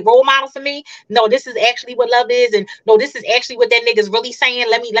 demonstrate role models for me. No, this is actually what love is, and no, this is actually what that nigga's really saying.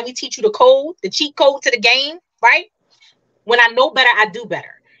 Let me teach you the code, the cheat code to the game, right? When I know better, I do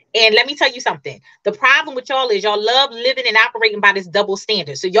better. And let me tell you something. The problem with y'all is y'all love living and operating by this double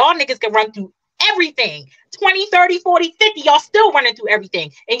standard. So y'all niggas can run through everything. 20, 30, 40, 50, y'all still running through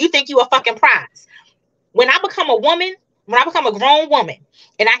everything. And you think you a fucking prize. When I become a woman, when I become a grown woman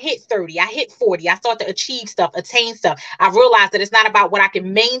and I hit 30, I hit 40, I start to achieve stuff, attain stuff. I realize that it's not about what I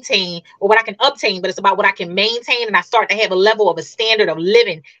can maintain or what I can obtain, but it's about what I can maintain. And I start to have a level of a standard of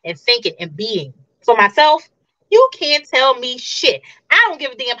living and thinking and being. For myself, you can't tell me shit. I don't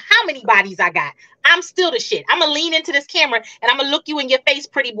give a damn how many bodies I got. I'm still the shit. I'm going to lean into this camera and I'm going to look you in your face,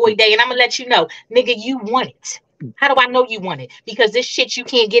 pretty boy day, and I'm going to let you know, nigga, you want it. How do I know you want it? Because this shit you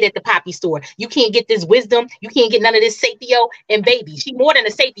can't get at the poppy store. You can't get this wisdom. You can't get none of this sapio. And baby, she more than a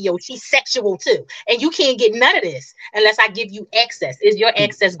sapio. She's sexual too. And you can't get none of this unless I give you access. Is your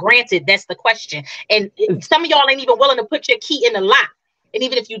access granted? That's the question. And some of y'all ain't even willing to put your key in the lock. And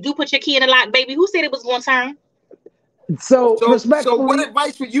even if you do put your key in the lock, baby, who said it was going to turn? So what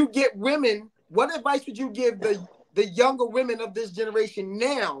advice would you get women? What advice would you give the younger women of this generation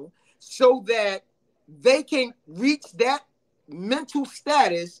now so that they can reach that mental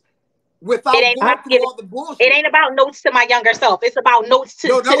status without going through all the bullshit? It ain't about notes to my younger self. It's about notes to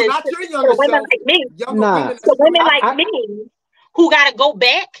not your younger women self. Like me. Women, to women like me who got to go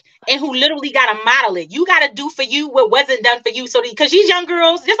back and who literally got to model it. You got to do for you what wasn't done for you. So because these young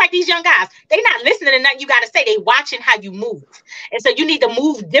girls, just like these young guys, they not listening to nothing you got to say. They watching how you move. And so you need to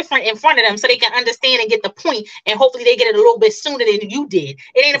move different in front of them so they can understand and get the point. And hopefully they get it a little bit sooner than you did.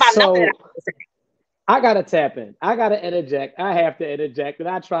 It ain't about nothing that I gotta tap in. I gotta interject. I have to interject. And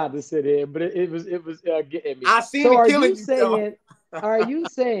I tried to sit here, but it was getting me. I see it killing you. Saying, are you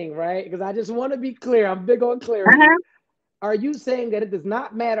saying, right? Because I just want to be clear. I'm big on clarity. Uh-huh. Are you saying that it does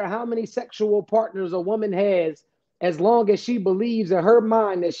not matter how many sexual partners a woman has as long as she believes in her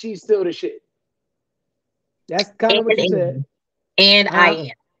mind that she's still the shit? That's kind of what you said. And I am.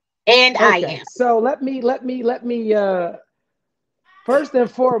 And okay. I am. So let me first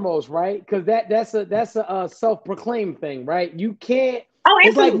and foremost, right? Because that's a self-proclaimed thing, right? You can't. Oh,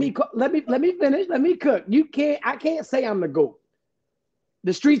 it's like me. Let me finish. Let me cook. You can't. I can't say I'm the GOAT.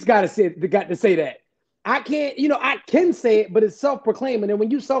 The streets got to say that. I can't. I can say it, but it's self-proclaimed. And then when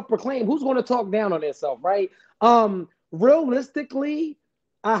you self-proclaim, who's going to talk down on themselves, right? Realistically,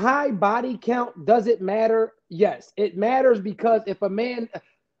 a high body count, does it matter? Yes, it matters because if a man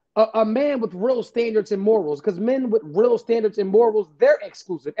with real standards and morals, because men with real standards and morals, they're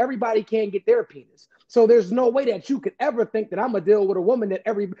exclusive. Everybody can't get their penis. So there's no way that you could ever think that I'm gonna deal with a woman that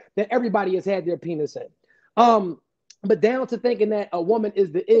everybody has had their penis in. But down to thinking that a woman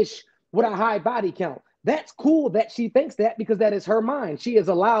is the ish with a high body count. That's cool that she thinks that because that is her mind. She is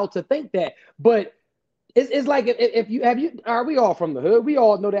allowed to think that. But it's like are we all from the hood? We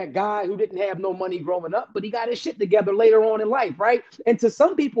all know that guy who didn't have no money growing up, but he got his shit together later on in life, right? And to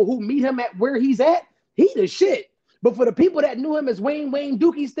some people who meet him at where he's at, he the shit. But for the people that knew him as Wayne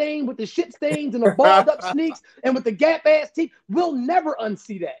Dookie stain with the shit stains and the balled up sneaks and with the gap ass teeth, we'll never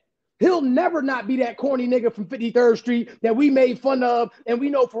unsee that. He'll never not be that corny nigga from 53rd Street that we made fun of. And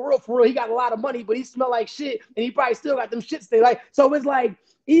we know for real, he got a lot of money, but he smell like shit. And he probably still got them shit stains. So it's like,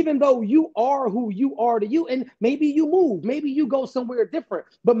 even though you are who you are to you, and maybe you move, maybe you go somewhere different.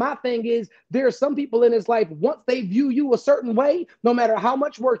 But my thing is, there are some people in this life, once they view you a certain way, no matter how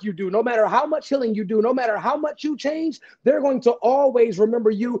much work you do, no matter how much healing you do, no matter how much you change, they're going to always remember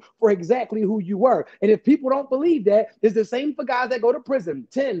you for exactly who you were. And if people don't believe that, it's the same for guys that go to prison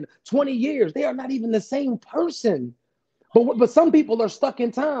 10, 20 years. They are not even the same person. But some people are stuck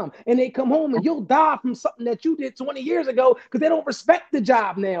in time and they come home and you'll die from something that you did 20 years ago because they don't respect the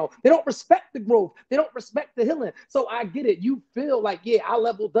job now. They don't respect the growth. They don't respect the healing. So I get it. You feel like, yeah, I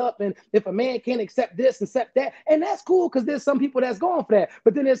leveled up. And if a man can't accept this, accept that, and that's cool because there's some people that's going for that.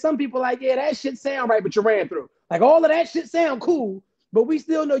 But then there's some people like, yeah, that shit sound right, but you ran through. Like all of that shit sound cool. But we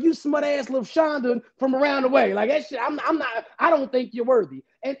still know you smut ass little Shonda from around the way. Like that shit, I'm not, I don't think you're worthy.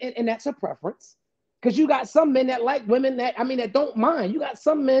 And that's a preference. Because you got some men that like women that don't mind. You got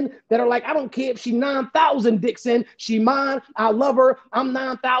some men that are like, I don't care if she 9,000 dicks in, she mine, I love her, I'm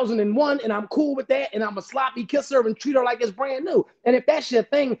 9,001, and I'm cool with that, and I'm a sloppy kisser and treat her like it's brand new. And if that's your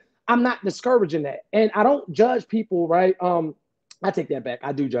thing, I'm not discouraging that. And I don't judge people, right? I take that back.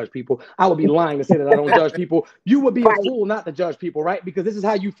 I do judge people. I would be lying to say that I don't judge people. You would be a fool not to judge people, right? Because this is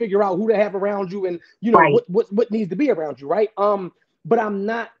how you figure out who to have around you and what needs to be around you, right? But I'm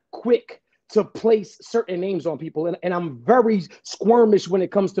not quick to place certain names on people. And I'm very squirmish when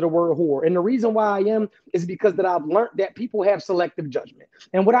it comes to the word whore. And the reason why I am is because that I've learned that people have selective judgment.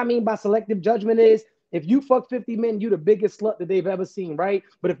 And what I mean by selective judgment is if you fuck 50 men, you the biggest slut that they've ever seen, right?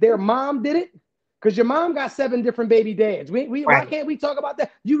 But if their mom did it, because your mom got 7 different baby dads. Why can't we talk about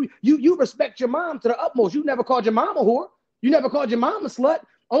that? You respect your mom to the utmost. You never called your mom a whore. You never called your mom a slut.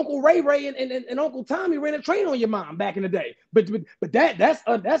 Uncle Ray and Uncle Tommy ran a train on your mom back in the day. But that's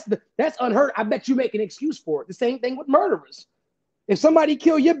unheard. I bet you make an excuse for it. The same thing with murderers. If somebody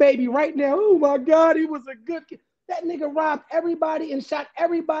kill your baby right now, oh my God, he was a good kid. That nigga robbed everybody and shot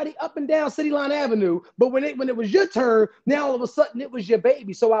everybody up and down City Line Avenue. But when it was your turn, now all of a sudden it was your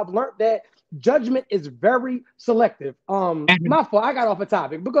baby. So I've learned that judgment is very selective. My fault. I got off a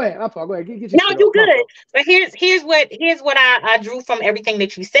topic, but go ahead. My fault. Go ahead. Get your no, you good. But here's what I drew from everything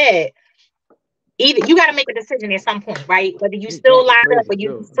that you said. Either you got to make a decision at some point, right? Whether you still locked up or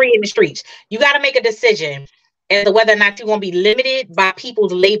you free in the streets, you got to make a decision as to whether or not you're going to be limited by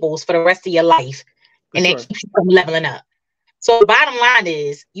people's labels for the rest of your life, and that keeps you from leveling up. So the bottom line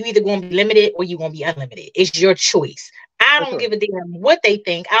is you either going to be limited or you're going to be unlimited. It's your choice. I don't give a damn what they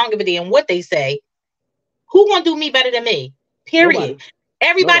think. I don't give a damn what they say. Who going to do me better than me? Period. Nobody.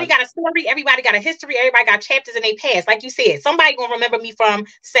 Everybody got a story. Everybody got a history. Everybody got chapters in their past. Like you said, somebody going to remember me from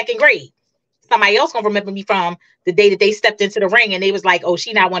 2nd grade. Somebody else going to remember me from the day that they stepped into the ring and they was like, oh,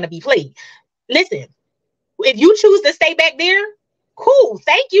 she not want to be played. Listen, if you choose to stay back there, cool.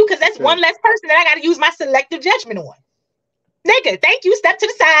 Thank you. Because that's one less person that I got to use my selective judgment on. Nigga, thank you. Step to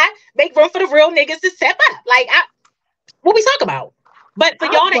the side. Make room for the real niggas to step up. Like, what we talk about? But for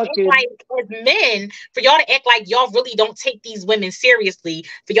y'all to act like, as men, for y'all to act like y'all really don't take these women seriously,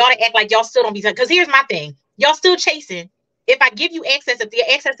 for y'all to act like y'all still don't be, because here's my thing. Y'all still chasing. If I give you access, if the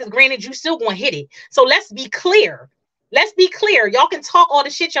access is granted, you still gonna hit it. So let's be clear. Let's be clear. Y'all can talk all the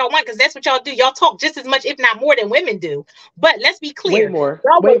shit y'all want because that's what y'all do. Y'all talk just as much, if not more, than women do. But let's be clear. Way more.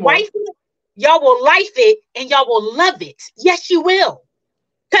 Y'all will life it. Y'all will life it, and y'all will love it. Yes, you will.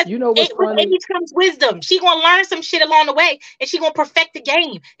 Because you know what's funny? With age comes wisdom. She gonna learn some shit along the way, and she gonna perfect the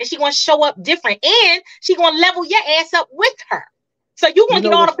game, and she gonna show up different, and she gonna level your ass up with her. So you gonna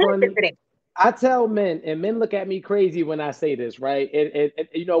get all the benefits of it. I tell men, and men look at me crazy when I say this, right? And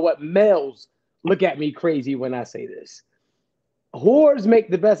you know what? Males look at me crazy when I say this. Whores make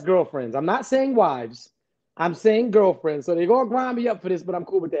the best girlfriends. I'm not saying wives. I'm saying girlfriends. So they're gonna grind me up for this, but I'm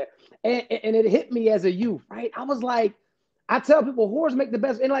cool with that. And it hit me as a youth, right? I was like, I tell people whores make the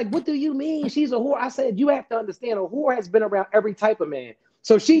best. And like, what do you mean she's a whore? I said, you have to understand a whore has been around every type of man.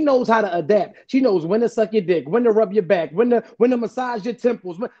 So she knows how to adapt. She knows when to suck your dick, when to rub your back, when to massage your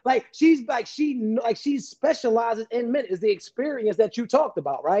temples. She specializes in men. Is the experience that you talked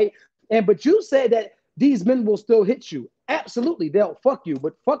about, right? But you said that these men will still hit you. Absolutely, they'll fuck you.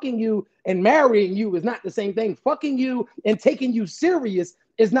 But fucking you and marrying you is not the same thing. Fucking you and taking you serious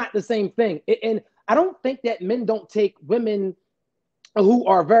is not the same thing. And I don't think that men don't take women who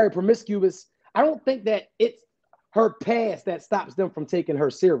are very promiscuous. I don't think that it's her past that stops them from taking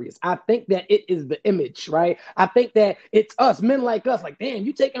her serious. I think that it is the image, right? I think that it's us, men like us, like, damn,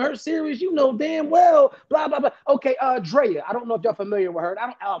 you taking her serious? You know damn well, blah, blah, blah. Okay, Drea, I don't know if y'all familiar with her.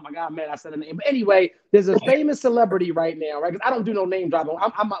 Oh my God, man, I said her name. But anyway, there's a famous celebrity right now, right? Because I don't do no name dropping.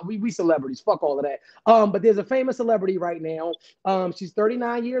 We celebrities, fuck all of that. But there's a famous celebrity right now. She's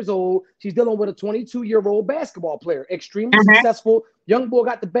 39 years old. She's dealing with a 22-year-old basketball player, extremely successful, Young boy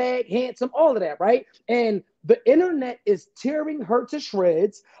got the bag, handsome, all of that, right? And the internet is tearing her to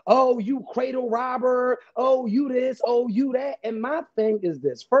shreds. Oh, you cradle robber. Oh, you this. Oh, you that. And my thing is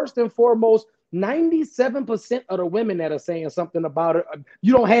this: first and foremost, 97% of the women that are saying something about it,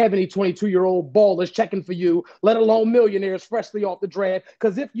 you don't have any 22-year-old ballers checking for you, let alone millionaires freshly off the draft.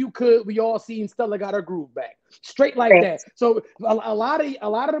 Because if you could, we all seen Stella got her groove back. Straight like that. So a lot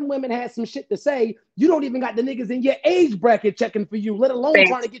of them women had some shit to say. You don't even got the niggas in your age bracket checking for you, let alone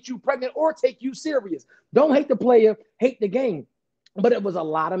trying to get you pregnant or take you serious. Don't hate the player, hate the game. But it was a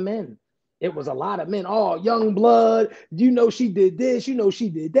lot of men. It was a lot of men. Oh, young blood. You know she did this. You know she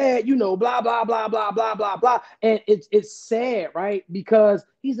did that. You know blah blah blah blah blah blah blah. And it's sad, right? Because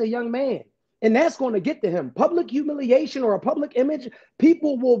he's a young man. And that's going to get to him. Public humiliation or a public image,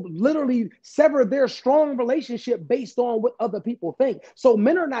 people will literally sever their strong relationship based on what other people think. So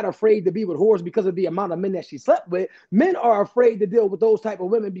men are not afraid to be with whores because of the amount of men that she slept with. Men are afraid to deal with those type of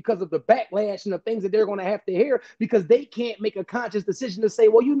women because of the backlash and the things that they're going to have to hear, because they can't make a conscious decision to say,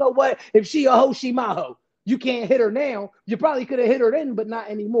 well, you know what? If she a hoe, she my hoe. You can't hit her now. You probably could have hit her then, but not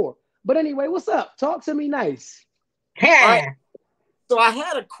anymore. But anyway, what's up? Talk to me nice. Right. So I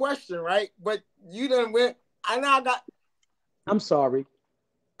had a question, right? But you done went. I now got. I'm sorry.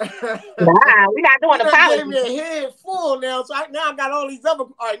 Nah, we're not doing apologies. Gave me a head full now, so now I got all these other.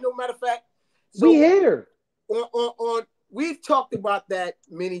 All right, no matter of fact, so we here. On we've talked about that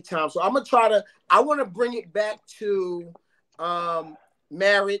many times. So I'm gonna try to. I want to bring it back to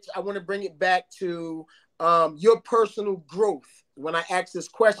marriage. I want to bring it back to your personal growth when I ask this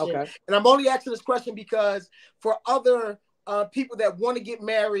question. Okay. And I'm only asking this question because for other people that want to get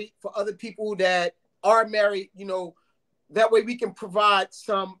married, for other people that are married, you know, that way we can provide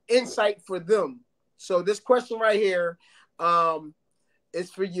some insight for them. So this question right here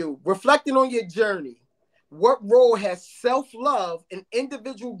is for you. Reflecting on your journey, what role has self-love and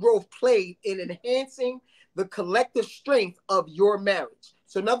individual growth played in enhancing the collective strength of your marriage?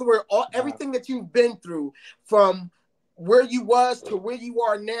 So in other words, everything that you've been through, from where you was to where you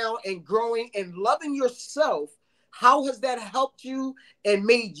are now, and growing and loving yourself, how has that helped you and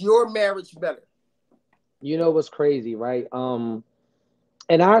made your marriage better? You know what's crazy, right?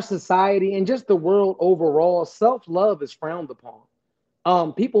 In our society and just the world overall, self-love is frowned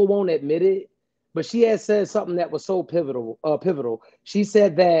upon. People won't admit it, but she has said something that was so pivotal. She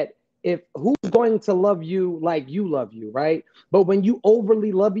said that if who's going to love you like you love you, right? But when you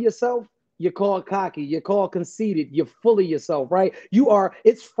overly love yourself, you're called cocky, you're called conceited, you're full of yourself, right?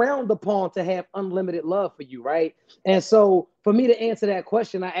 It's frowned upon to have unlimited love for you, right? And so for me to answer that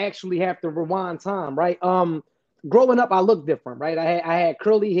question, I actually have to rewind time, right? Growing up, I looked different, right? I had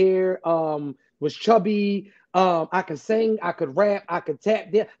curly hair, was chubby, I could sing, I could rap, I could tap.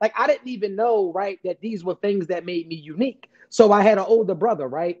 Like I didn't even know, right, that these were things that made me unique. So I had an older brother,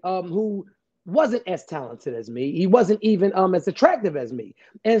 right, who wasn't as talented as me. He wasn't even as attractive as me.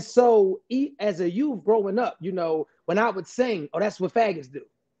 And so as a youth growing up, you know, when I would sing, oh, that's what faggots do.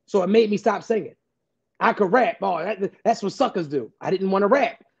 So it made me stop singing. I could rap. Oh, that's what suckers do. I didn't want to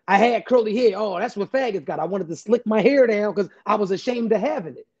rap. I had curly hair. Oh, that's what faggots got. I wanted to slick my hair down because I was ashamed of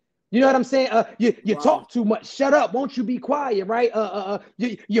having it. You know what I'm saying? You wow. Talk too much. Shut up. Won't you be quiet, right?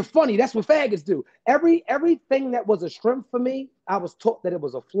 You're funny. That's what faggots do. Everything that was a strength for me, I was taught that it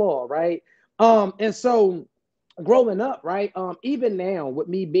was a flaw, right? And so growing up, right, even now with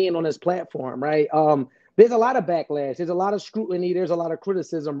me being on this platform, right, there's a lot of backlash. There's a lot of scrutiny. There's a lot of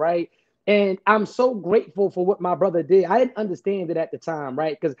criticism, right? And I'm so grateful for what my brother did. I didn't understand it at the time,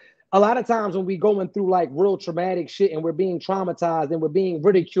 right? Because a lot of times when we going through like real traumatic shit and we're being traumatized and we're being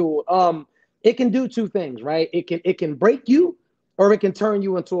ridiculed, it can do two things, right? It can break you, or it can turn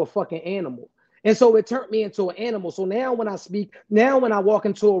you into a fucking animal. And so it turned me into an animal. So now when I speak, now when I walk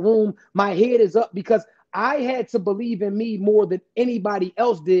into a room, my head is up because I had to believe in me more than anybody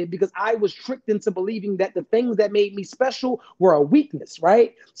else did, because I was tricked into believing that the things that made me special were a weakness,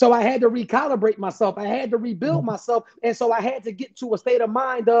 right? So I had to recalibrate myself. I had to rebuild myself. And so I had to get to a state of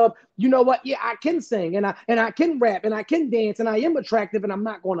mind of, you know what? Yeah, I can sing and I can rap and I can dance and I am attractive and I'm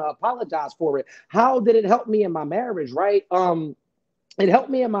not going to apologize for it. How did it help me in my marriage, right? It helped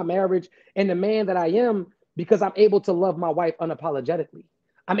me in my marriage and the man that I am because I'm able to love my wife unapologetically.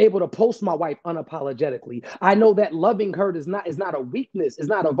 I'm able to post my wife unapologetically. I know that loving her is not a weakness. It's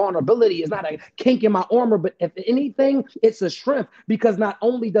not a vulnerability. It's not a kink in my armor. But if anything, it's a strength, because not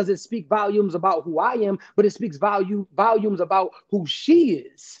only does it speak volumes about who I am, but it speaks volumes about who she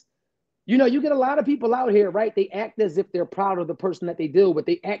is. You know, you get a lot of people out here, right? They act as if they're proud of the person that they deal with.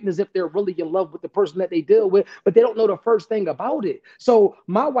 They act as if they're really in love with the person that they deal with, but they don't know the first thing about it. So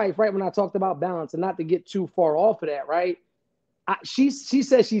my wife, right, when I talked about balance, and not to get too far off of that, right? she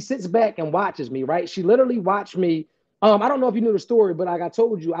says she sits back and watches me, right? She literally watched me. I don't know if you knew the story, but like I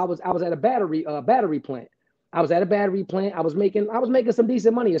told you, I was at a battery plant. I was at a battery plant. I was making some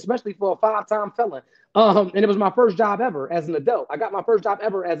decent money, especially for a 5-time felon. And it was my first job ever as an adult. I got my first job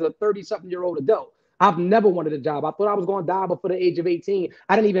ever as a 30-something-year-old adult. I've never wanted a job. I thought I was going to die before the age of 18.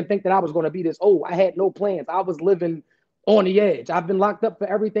 I didn't even think that I was going to be this old. I had no plans. I was living on the edge. I've been locked up for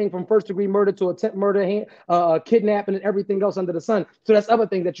everything from first-degree murder to attempt murder, kidnapping, and everything else under the sun. So that's other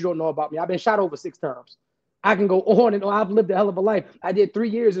things that you don't know about me. I've been shot over 6 times. I can go on and on. I've lived a hell of a life. I did 3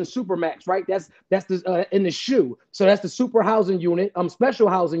 years in Supermax, right? That's the in the shoe. So that's the super housing unit, special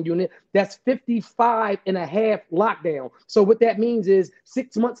housing unit. That's 55 and a half lockdown. So what that means is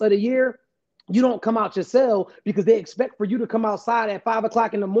 6 months of the year, you don't come out your cell because they expect for you to come outside at 5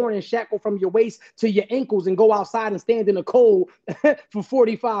 o'clock in the morning, shackled from your waist to your ankles, and go outside and stand in the cold for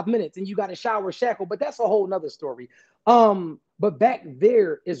 45 minutes, and you got to shower shackled. But that's a whole nother story. But back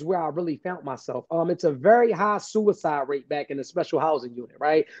there is where I really found myself. It's a very high suicide rate back in the special housing unit,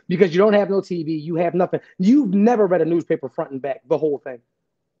 right? Because you don't have no TV, you have nothing. You've never read a newspaper front and back, the whole thing.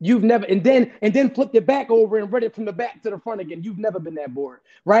 You've never, and then flipped it back over and read it from the back to the front again. You've never been that bored,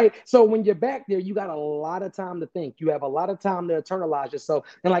 right? So when you're back there, you got a lot of time to think. You have a lot of time to internalize yourself.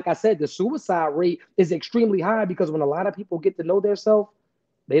 And like I said, the suicide rate is extremely high because when a lot of people get to know themselves,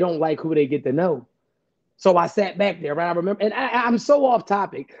 they don't like who they get to know. So I sat back there, right? I remember, and I'm so off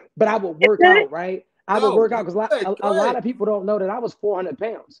topic, but I would work out, right? I would work out because a lot of people don't know that I was 400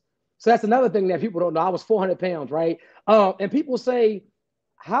 pounds. So that's another thing that people don't know. I was 400 pounds, right? And people say,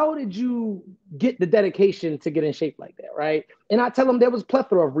 how did you get the dedication to get in shape like that, right? And I tell them there was a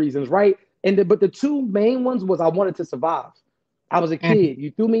plethora of reasons, right? But the two main ones was I wanted to survive. I was a kid.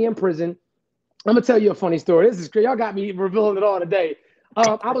 You threw me in prison. I'm gonna tell you a funny story. This is great. Y'all got me revealing it all today.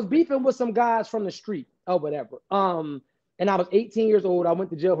 I was beefing with some guys from the street or whatever. And I was 18 years old. I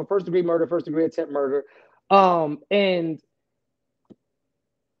went to jail for first-degree murder, first-degree attempt murder. And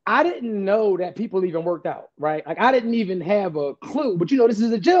I didn't know that people even worked out, right? Like I didn't even have a clue, but this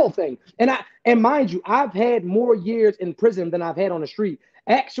is a jail thing. And mind you, I've had more years in prison than I've had on the street.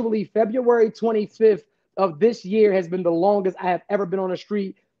 Actually, February 25th of this year has been the longest I have ever been on the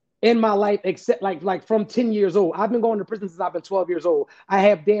street in my life, except like from 10 years old. I've been going to prison since I've been 12 years old. I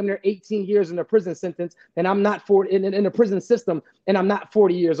have damn near 18 years in a prison sentence, and I'm not in the prison system, and I'm not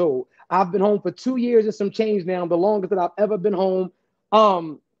 40 years old. I've been home for 2 years and some change now, the longest that I've ever been home.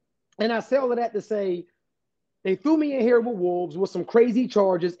 And I say all of that to say they threw me in here with wolves with some crazy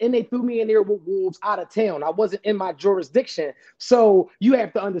charges, and they threw me in there with wolves out of town. I wasn't in my jurisdiction. So you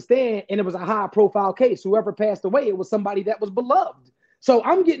have to understand, and it was a high-profile case. Whoever passed away, it was somebody that was beloved. So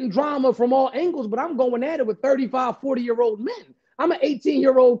I'm getting drama from all angles, but I'm going at it with 35, 40-year-old men. I'm an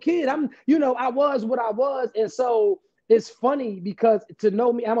 18-year-old kid. I was what I was. And so it's funny because to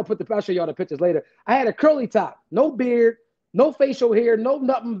know me, I'll show y'all the pictures later. I had a curly top, no beard, no facial hair, no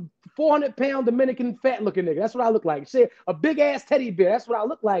nothing, 400-pound Dominican fat looking nigga. That's what I look like. Shit, a big ass teddy bear. That's what I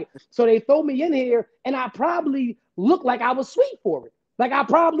look like. So they throw me in here, and I probably look like I was sweet for it. Like I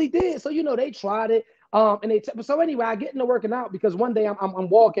probably did. So they tried it. So anyway, I get into working out because one day I'm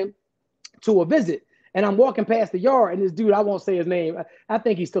walking to a visit, and I'm walking past the yard, and this dude, I won't say his name. I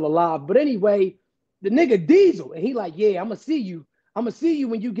think he's still alive. But anyway, the nigga Diesel, and he like, yeah, I'm gonna see you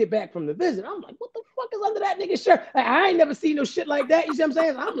when you get back from the visit. I'm like, what the fuck is under that nigga's shirt? Like, I ain't never seen no shit like that. You see what I'm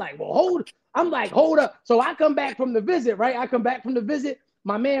saying? I'm like, hold up. So I come back from the visit, right?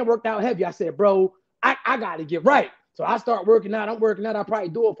 My man worked out heavy. I said, bro, I got to get right. So I start working out. I'm working out. I probably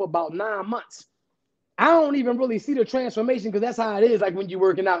do it for about 9 months. I don't even really see the transformation because that's how it is, like when you're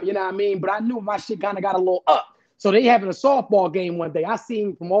working out, you know what I mean? But I knew my shit kind of got a little up. So they having a softball game one day. I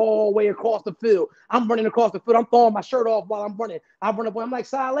seen from all the way across the field. I'm running across the field. I'm throwing my shirt off while I'm running. I run up. I'm like,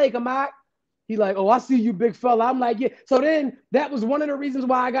 Saleh, come out. He like, oh, I see you, big fella. I'm like, yeah. So then that was one of the reasons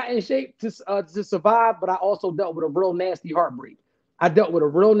why I got in shape to survive. But I also dealt with a real nasty heartbreak.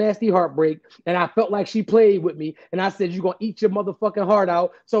 And I felt like she played with me. And I said, you're going to eat your motherfucking heart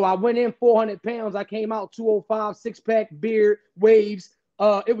out. So I went in 400 pounds. I came out 205, 6-pack, beard, waves.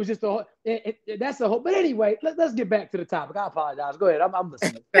 It was just that's a whole. But anyway, let's get back to the topic. I apologize. Go ahead. I'm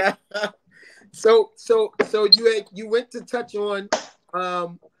listening. So you went to touch on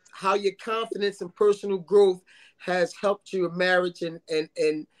how your confidence and personal growth has helped you in marriage and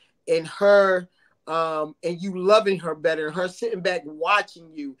her and you loving her better, and her sitting back watching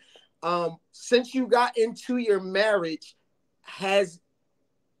you. Since you got into your marriage, has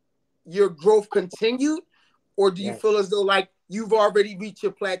your growth continued, or do you feel as though like you've already reached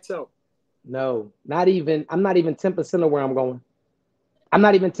your plateau? No, not even. I'm not even 10% of where I'm going. I'm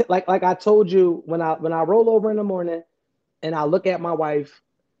not even like I told you when I roll over in the morning. and I look at my wife,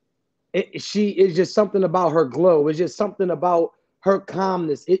 she is just something about her glow. It's just something about her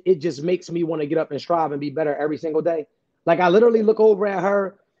calmness. It just makes me want to get up and strive and be better every single day. Like I literally look over at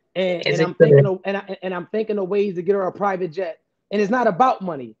her Is and it I'm thinking good? of and I'm thinking of ways to get her a private jet. And it's not about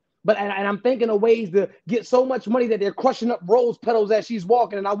money, but and I'm thinking of ways to get so much money that they're crushing up rose petals as she's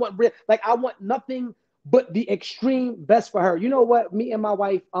walking. And I want nothing but the extreme best for her. You know what? Me and my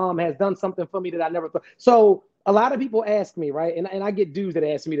wife has done something for me that I never thought. So a lot of people ask me, right? And I get dudes that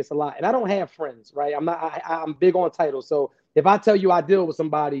ask me this a lot. And I don't have friends, right? I'm big on titles. So if I tell you I deal with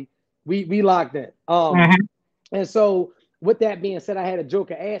somebody, we locked in. Mhm. And so with that being said, I had a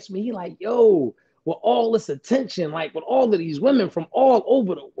joker ask me, he like, yo, with all this attention, like with all of these women from all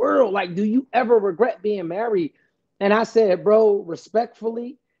over the world, like, do you ever regret being married? And I said, bro,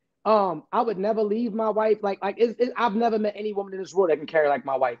 respectfully, I would never leave my wife. I've never met any woman in this world that can carry like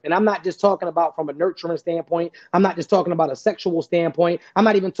my wife. And I'm not just talking about from a nurturing standpoint. I'm not just talking about a sexual standpoint. I'm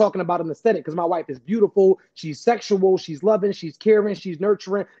not even talking about an aesthetic because my wife is beautiful. She's sexual. She's loving. She's caring. She's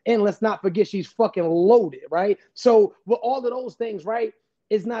nurturing. And let's not forget, she's fucking loaded, right? So with all of those things, right?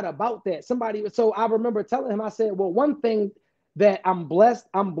 It's not about that. So I remember telling him, I said, well, one thing that I'm blessed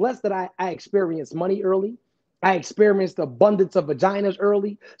that I experienced money early. I experienced abundance of vaginas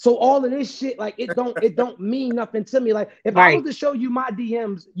early. So all of this shit, like it don't mean nothing to me. Like if I was Right. to show you my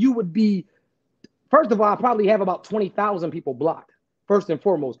DMs, you would be first of all, I probably have about 20,000 people blocked, first and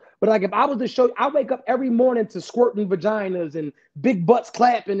foremost. But like if I was to show you, I wake up every morning to squirting vaginas and big butts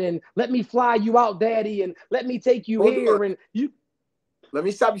clapping and let me fly you out, daddy, and let me take you Hold on. here. And you Let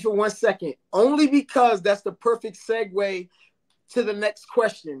me stop you for 1 second. Only because that's the perfect segue to the next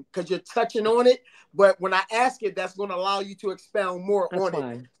question, because you're touching on it. But when I ask it, that's going to allow you to expound more that's on it.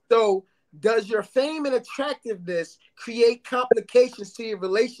 fine. So, does your fame and attractiveness create complications to your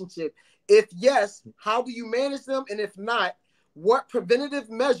relationship? If yes, how do you manage them? And if not, what preventative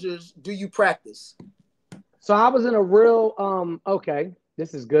measures do you practice? So I was in a real okay,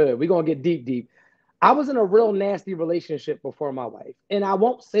 this is good. We're gonna get deep. I was in a real nasty relationship before my wife. And I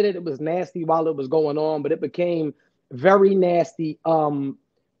won't say that it was nasty while it was going on, but it became very nasty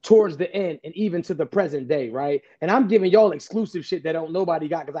towards the end and even to the present day, right? And I'm giving y'all exclusive shit that don't nobody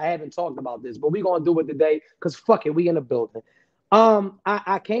got because I haven't talked about this, but we're gonna do it today because fuck it, we in the building.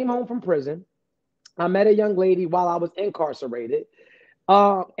 I came home from prison. I met a young lady while I was incarcerated.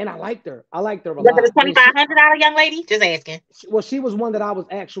 And I liked her. I liked her a Was it a lot. twenty And five hundred dollar young lady? Just asking. she was one that I was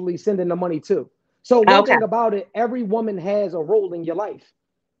actually sending the money to. So one Okay. thing about it, every woman has a role in your life.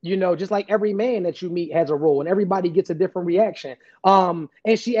 You know, just like every man that you meet has a role, and everybody gets a different reaction. And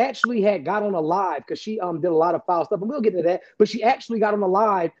she actually had got on a live because she did a lot of foul stuff, and we'll get to that. But she actually got on a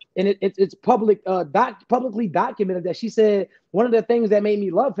live, and it's publicly documented that she said one of the things that made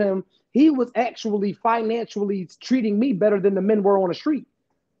me love him, he was actually financially treating me better than the men were on the street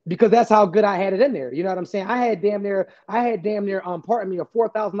because that's how good I had it in there. You know what I'm saying? I had damn near pardon me, a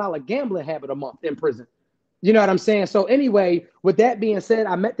 $4,000 gambling habit a month in prison. You know what I'm saying? So anyway, with that being said,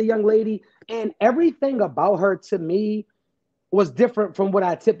 I met the young lady and everything about her to me was different from what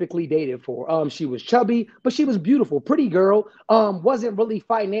I typically dated for. She was chubby, but she was beautiful, pretty girl. Wasn't really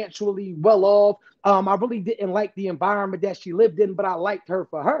financially well off. I really didn't like the environment that she lived in, but I liked her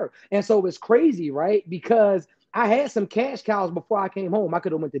for her. And so it's crazy, right? Because I had some cash cows before I came home. I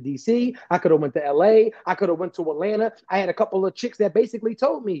could have went to DC. I could have went to LA. I could have went to Atlanta. I had a couple of chicks that basically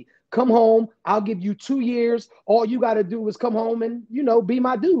told me, come home. I'll give you 2 years. All you got to do is come home and, be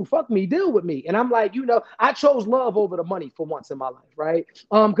my dude. Fuck me, deal with me. And I'm like, I chose love over the money for once in my life, right?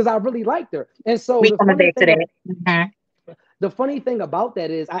 Because I really liked her. And so We coming back to that. Mhm. the funny thing about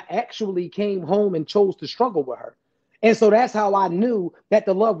that is I actually came home and chose to struggle with her. And so that's how I knew that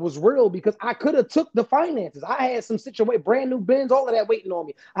the love was real because I could have took the finances. I had some situation, brand new bins, all of that waiting on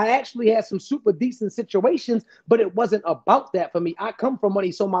me. I actually had some super decent situations, but it wasn't about that for me. I come from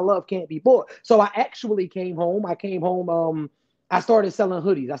money, so my love can't be bought. So I actually came home. I started selling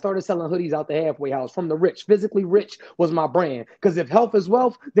hoodies. I started selling hoodies out the halfway house from the rich. Physically rich was my brand. Because if health is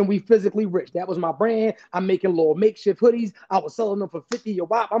wealth, then we physically rich. That was my brand. I'm making little makeshift hoodies. I was selling them for 50 a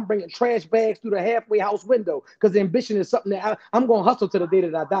wop. I'm bringing trash bags through the halfway house window. Because ambition is something that I'm going to hustle to the day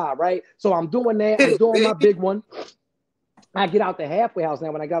that I die, right? So I'm doing that. I'm doing my big one. I get out the halfway house.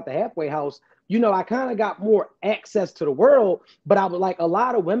 Now, when I got the halfway house, I kind of got more access to the world, but I was like, a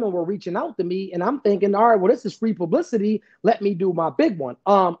lot of women were reaching out to me, and I'm thinking, all right, well, this is free publicity. Let me do my big one.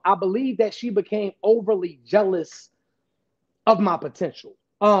 I believe that she became overly jealous of my potential.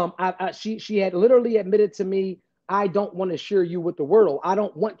 She had literally admitted to me, I don't want to share you with the world. I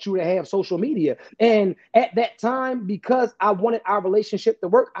don't want you to have social media. And at that time, because I wanted our relationship to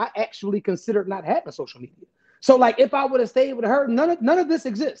work, I actually considered not having social media. So like if I would have stayed with her, none of this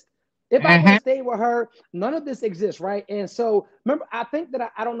exists. If I would have stayed with her, none of this exists, right? And so remember, I think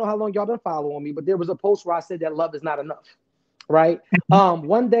that I don't know how long y'all been following me, but there was a post where I said that love is not enough, right?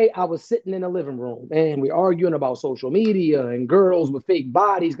 One day I was sitting in the living room and we arguing about social media and girls with fake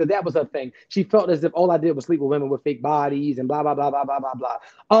bodies, because that was her thing. She felt as if all I did was sleep with women with fake bodies and blah blah blah blah blah blah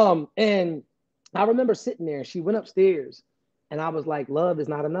blah. And I remember sitting there and she went upstairs and I was like, love is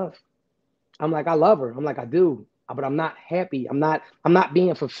not enough. I'm like, I love her. I'm like, I do, but I'm not happy. I'm not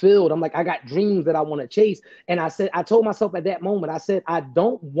being fulfilled. I'm like, I got dreams that I want to chase. And I told myself at that moment, I said, I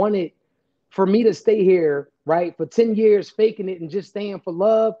don't want it for me to stay here, right, for 10 years faking it and just staying for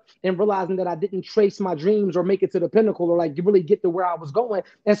love and realizing that I didn't trace my dreams or make it to the pinnacle or like really get to where I was going.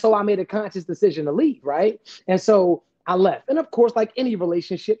 And so I made a conscious decision to leave, right? And so I left. And of course, like any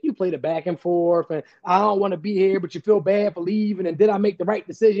relationship, you play the back and forth and I don't want to be here, but you feel bad for leaving. And did I make the right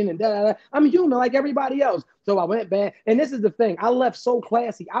decision? And I'm human like everybody else. So I went back. And this is the thing. I left so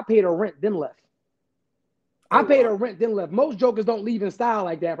classy. I paid her rent, then left. I paid her rent, then left. Most jokers don't leave in style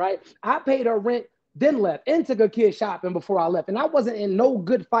like that, right? I paid her rent, then left, and took a kid shopping before I left. And I wasn't in no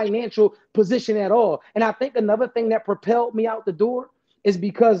good financial position at all. And I think another thing that propelled me out the door is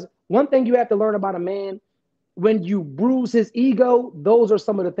because one thing you have to learn about a man, when you bruise his ego, those are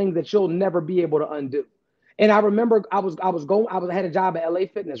some of the things that you'll never be able to undo. And I remember I had a job at LA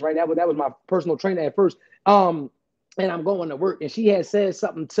Fitness, right? That was my personal trainer at first. And I'm going to work. And she had said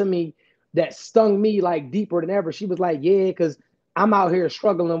something to me that stung me like deeper than ever. She was like, yeah, because I'm out here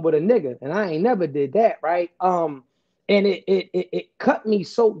struggling with a nigga. And I ain't never did that, right? And it cut me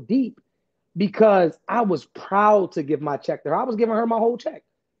so deep because I was proud to give my check to her. I was giving her my whole check.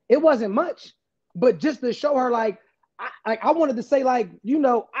 It wasn't much, but just to show her like, I wanted to say like, you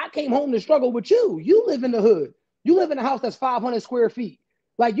know, I came home to struggle with you. You live in the hood. You live in a house that's 500 square feet.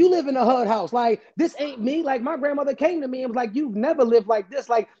 Like you live in a HUD house. Like this ain't me. Like my grandmother came to me and was like, you've never lived like this.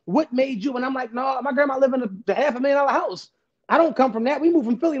 Like what made you? And I'm like, no, my grandma lived in a $500,000 house. I don't come from that. We moved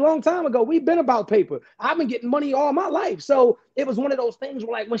from Philly a long time ago. We've been about paper. I've been getting money all my life. So it was one of those things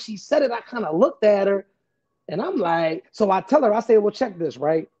where like when she said it, I kind of looked at her and I'm like, so I tell her, I say, well, check this,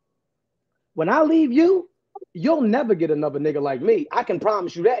 right? When I leave you, you'll never get another nigga like me. I can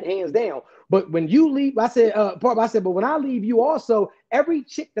promise you that, hands down. But when you leave, I said, but when I leave you also, every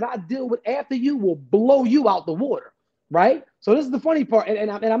chick that I deal with after you will blow you out the water, right? So this is the funny part, and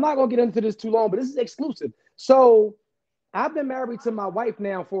I'm not going to get into this too long, but this is exclusive. So I've been married to my wife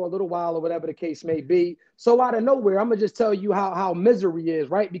now for a little while or whatever the case may be. So out of nowhere, I'm going to just tell you how misery is,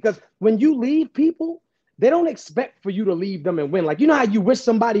 right? Because when you leave people, they don't expect for you to leave them and win. Like, you know how you wish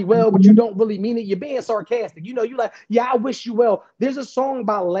somebody well, but you don't really mean it. You're being sarcastic. You know, you like, yeah, I wish you well. There's a song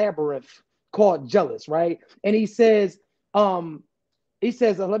by Labyrinth called Jealous, right? And he says, let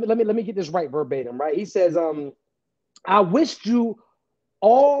me get this right verbatim, right? He says, I wished you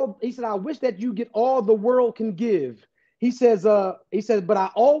all, he said, I wish that you get all the world can give. He says, but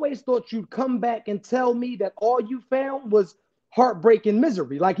I always thought you'd come back and tell me that all you found was heartbreak and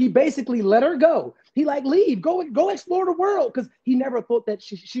misery. Like he basically let her go. He like, leave, go explore the world, because he never thought that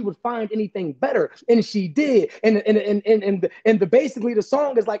she would find anything better, and she did. And basically the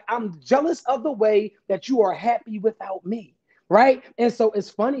song is like, I'm jealous of the way that you are happy without me, right? And so it's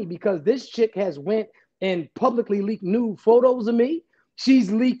funny because this chick has went and publicly leaked nude photos of me. She's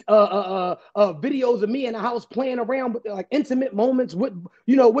leaked videos of me in the house playing around with like intimate moments with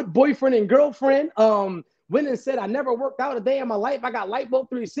boyfriend and girlfriend. Went and said I never worked out a day in my life. I got Lipo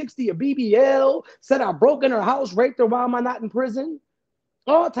 360, a BBL. Said I broke in her house, raped her while I'm not in prison.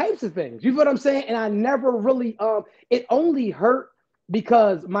 All types of things. You feel what I'm saying? And I never really. It only hurt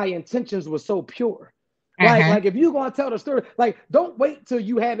because my intentions were so pure. Like if you're gonna tell the story, like don't wait till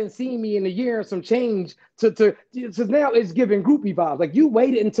you haven't seen me in a year and some change to now it's giving groupie vibes. Like you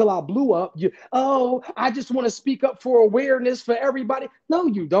waited until I blew up. I just want to speak up for awareness for everybody. No,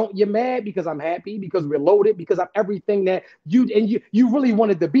 you don't. You're mad because I'm happy, because we're loaded, because I'm everything that you really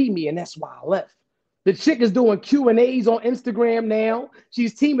wanted to be me, and that's why I left. The chick is doing Q&As on Instagram now.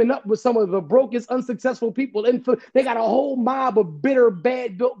 She's teaming up with some of the brokest, unsuccessful people. They got a whole mob of bitter,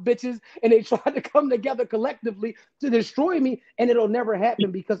 bad-built bitches, and they try to come together collectively to destroy me, and it'll never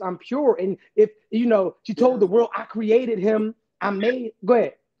happen because I'm pure. And if, she told the world, I created him. Go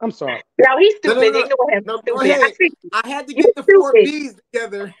ahead. I'm sorry. No, he's stupid. No, go ahead. I had to get the 4 B's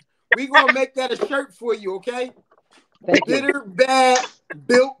together. We're going to make that a shirt for you, okay? Bitter, bad,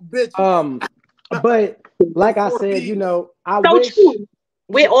 built bitches. But like I said, I wish. True.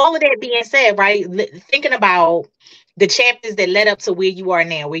 With all of that being said, right, thinking about the chapters that led up to where you are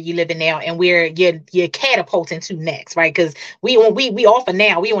now, where you living now, and where you're catapulting to next, right? Because we off of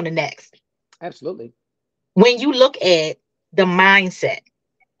now, we on the next. Absolutely. when you look at the mindset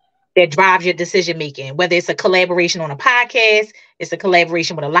that drives your decision making, whether it's a collaboration on a podcast, it's a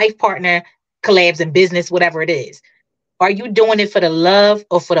collaboration with a life partner, collabs in business, whatever it is. Are you doing it for the love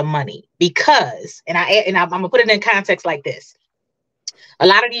or for the money? Because, I'm gonna put it in context like this. A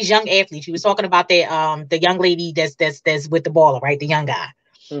lot of these young athletes, you was talking about the young lady that's with the baller, right? The young guy.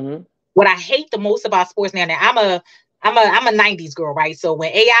 Mm-hmm. What I hate the most about sports now, I'm a 90s girl, right? So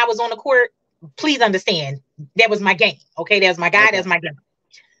when AI was on the court, please understand that was my game. Okay, that was my guy, that was my game.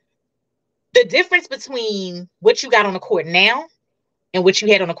 The difference between what you got on the court now and what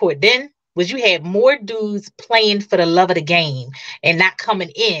you had on the court then was you had more dudes playing for the love of the game and not coming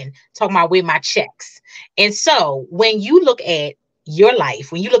in talking about where my checks. And so when you look at your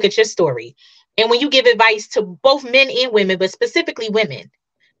life, when you look at your story, and when you give advice to both men and women, but specifically women,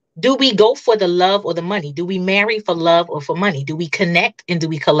 do we go for the love or the money? Do we marry for love or for money? Do we connect and do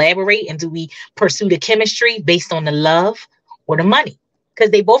we collaborate and do we pursue the chemistry based on the love or the money?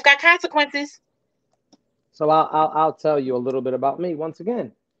 Because they both got consequences. So I'll tell you a little bit about me once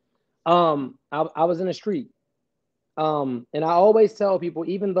again. I was in the street. And I always tell people,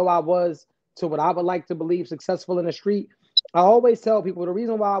 even though I was to what I would like to believe successful in the street, I always tell people the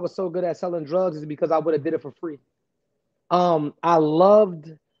reason why I was so good at selling drugs is because I would have did it for free. I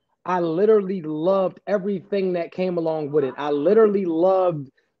loved, I literally loved everything that came along with it. I literally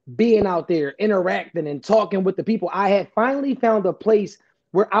loved being out there, interacting and talking with the people. I had finally found a place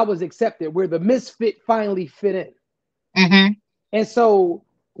where I was accepted, where the misfit finally fit in. Mm-hmm. And so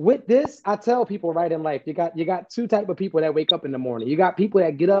with this, I tell people right in life, you got two type of people that wake up in the morning. You got people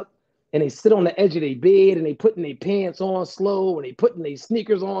that get up and they sit on the edge of their bed and they putting their pants on slow and they putting their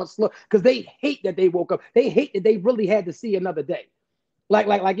sneakers on slow because they hate that they woke up. They hate that they really had to see another day.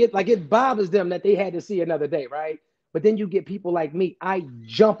 Like it bothers them that they had to see another day, right? But then you get people like me. I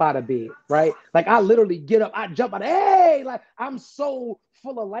jump out of bed, right? Like I literally get up, I jump out. Hey, like I'm so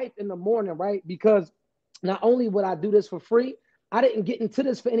full of life in the morning, right? Because not only would I do this for free, I didn't get into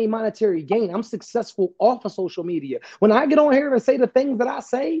this for any monetary gain. I'm successful off of social media. When I get on here and say the things that I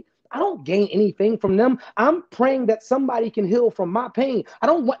say, I don't gain anything from them. I'm praying that somebody can heal from my pain. I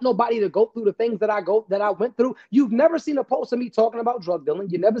don't want nobody to go through the things that I went through. You've never seen a post of me talking about drug dealing.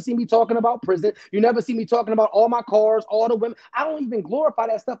 You never see me talking about prison. You never see me talking about all my cars, all the women. I don't even glorify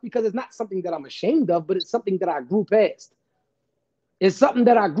that stuff because it's not something that I'm ashamed of, but it's something that I grew past. It's something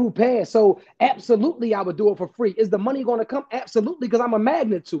that I grew past. So absolutely, I would do it for free. Is the money going to come? Absolutely, because I'm a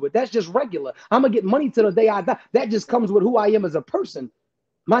magnet to it. That's just regular. I'm going to get money to the day I die. That just comes with who I am as a person.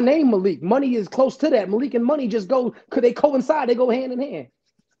 My name, Malik. Money is close to that. Malik and money just go, could they coincide? They go hand in hand.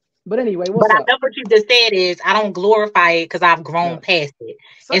 But anyway, But what's I up? love what you just said is I don't glorify it because I've grown No. past it.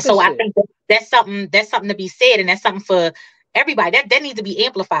 And Sucker so I shit. think that's something to be said, and that's something for everybody. That needs to be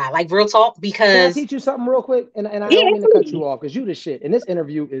amplified, like real talk, Can I because teach you something real quick? And I yeah, don't mean to cut absolutely. you off because you the shit. And this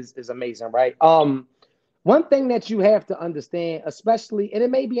interview is amazing, right? One thing that you have to understand, especially, and it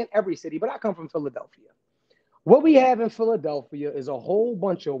may be in every city, but I come from Philadelphia. What we have in Philadelphia is a whole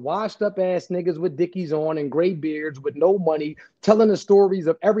bunch of washed up ass niggas with dickies on and gray beards with no money telling the stories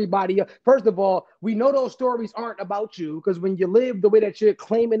of everybody else. First of all, we know those stories aren't about you because when you live the way that you're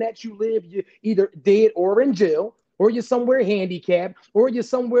claiming that you live, you're either dead or in jail, or you're somewhere handicapped, or you're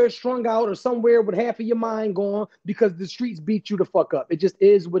somewhere strung out, or somewhere with half of your mind gone because the streets beat you the fuck up. It just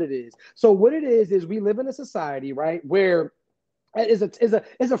is what it is. So what it is we live in a society, right, where is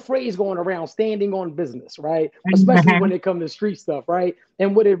a phrase going around standing on business, right? Especially when Mhm. it comes to street stuff, right?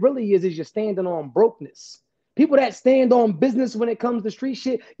 And what it really is you're standing on brokenness. People that stand on business when it comes to street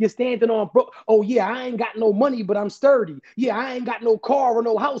shit, you're standing on broke. Oh yeah, I ain't got no money, but I'm sturdy. Yeah, I ain't got no car or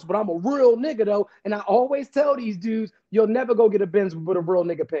no house, but I'm a real nigga though. And I always tell these dudes, you'll never go get a Benz with a real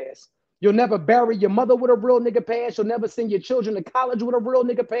nigga pass. You'll never bury your mother with a real nigga pass. You'll never send your children to college with a real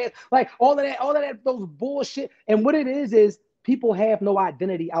nigga pass. Like all of that, those bullshit. And what it is people have no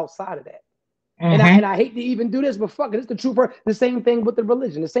identity outside of that. And I Mhm. and I hate to even do this, but fuck it, it's the truth. The same thing with the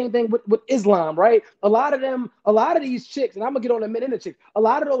religion, the same thing with Islam, right? A lot of these chicks, and I'm gonna get on a minute in the chicks. A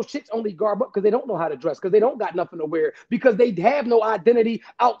lot of those chicks only garb up because they don't know how to dress, because they don't got nothing to wear, because they have no identity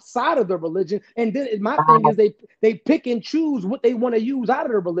outside of the religion. And then my thing Wow. is they pick and choose what they want to use out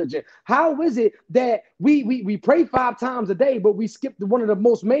of the religion. How is it that we pray 5 times a day, but we skip one of the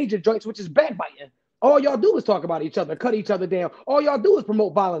most major joints, which is backbiting? All y'all do is talk about each other, cut each other down. All y'all do is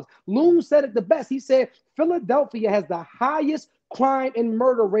promote violence. Loon said it the best. He said Philadelphia has the highest crime and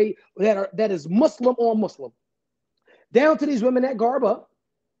murder rate that is Muslim on Muslim. Down to these women that garb up.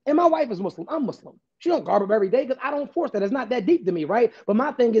 And my wife is Muslim. I'm Muslim. She don't garb up every day because I don't force that. It's not that deep to me, right? But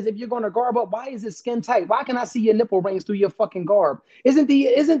my thing is, if you're going to garb up, why is it skin tight? Why can I see your nipple rings through your fucking garb? Isn't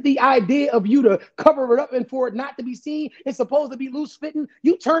the idea of you to cover it up and for it not to be seen? It's supposed to be loose fitting.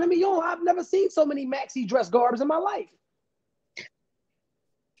 You turning me on. I've never seen so many maxi dress garbs in my life.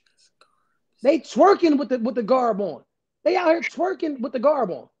 They twerking with the garb on. They out here twerking with the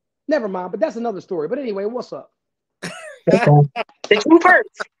garb on. Never mind, but that's another story. But anyway, what's up? The truth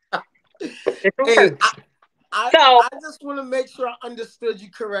hurts. The truth hurts. I just want to make sure I understood you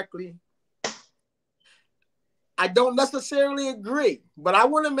correctly. I don't necessarily agree, but I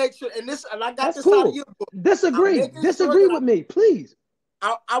want to make sure, and I got that's this cool. Out of your book. Disagree with me, please.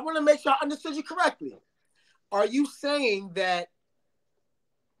 I want to make sure I understood you correctly. Are you saying that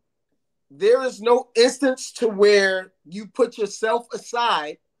there is no instance to where you put yourself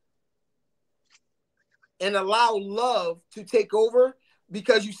aside and allow love to take over?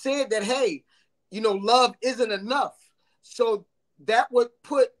 Because you said that, hey, love isn't enough. So that would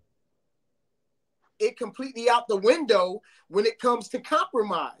put it completely out the window when it comes to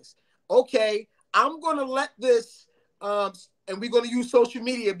compromise. Okay, I'm going to let this, and we're going to use social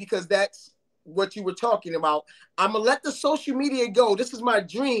media because that's what you were talking about. I'm going to let the social media go. This is my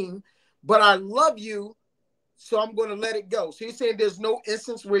dream, but I love you, so I'm going to let it go. So you're saying there's no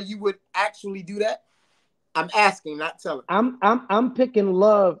instance where you would actually do that? I'm asking, not telling. I'm picking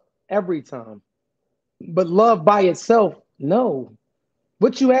love every time. But love by itself, no.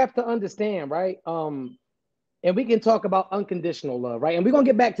 What you have to understand, right? And we can talk about unconditional love, right? And we're gonna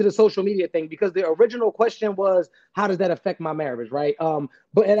get back to the social media thing because the original question was, how does that affect my marriage, right? I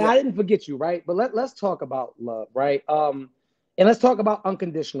didn't forget you, right? But let's talk about love, right? And let's talk about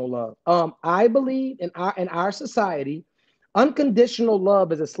unconditional love. I believe in our society, unconditional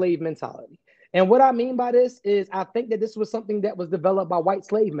love is a slave mentality. And what I mean by this is I think that this was something that was developed by white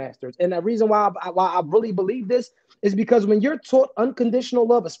slave masters. And the reason why I really believe this is because when you're taught unconditional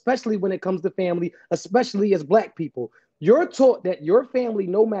love, especially when it comes to family, especially as Black people, you're taught that your family,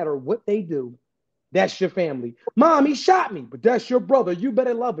 no matter what they do, that's your family. Mom, he shot me, but that's your brother. You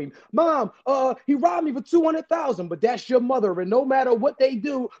better love him. Mom, he robbed me for $200,000, but that's your mother. And no matter what they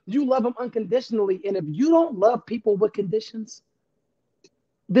do, you love them unconditionally. And if you don't love people with conditions,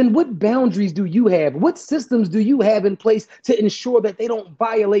 then what boundaries do you have? What systems do you have in place to ensure that they don't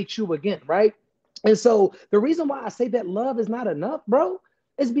violate you again, right? And so the reason why I say that love is not enough, bro,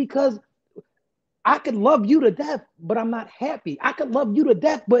 is because I could love you to death, but I'm not happy. I could love you to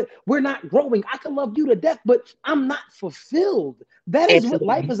death, but we're not growing. I could love you to death, but I'm not fulfilled. That is what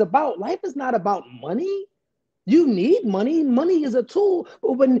life is about. Life is not about money. You need money. Money is a tool.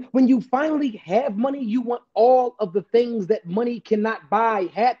 But when you finally have money, you want all of the things that money cannot buy: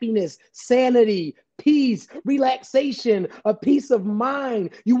 happiness, sanity, peace, relaxation, a peace of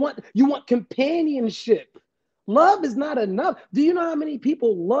mind. You want companionship. Love is not enough. Do you know how many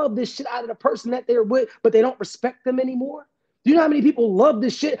people love this shit out of the person that they're with, but they don't respect them anymore? Do you know how many people love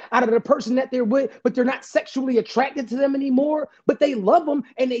this shit out of the person that they're with, but they're not sexually attracted to them anymore, but they love them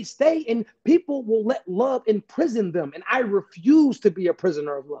and they stay, and people will let love imprison them. And I refuse to be a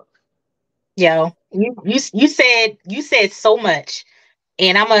prisoner of love. Yo, you said so much,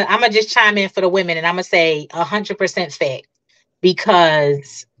 and I'm gonna just chime in for the women, and I'm gonna say 100% fact,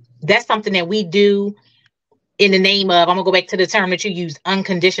 because that's something that we do in the name of, I'm gonna go back to the term that you used,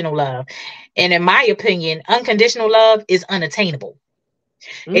 unconditional love. And in my opinion, unconditional love is unattainable.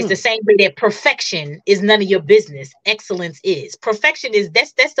 It's the same way that perfection is none of your business. Excellence is. Perfection is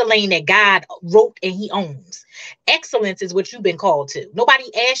that's the lane that God wrote and he owns. Excellence is what you've been called to. Nobody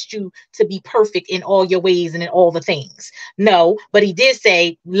asked you to be perfect in all your ways and in all the things. No, but he did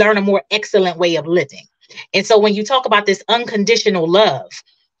say, learn a more excellent way of living. And so when you talk about this unconditional love,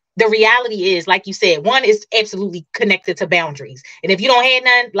 the reality is, like you said, one is absolutely connected to boundaries. And if you don't have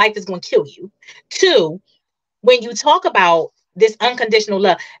none, life is going to kill you. Two, when you talk about this unconditional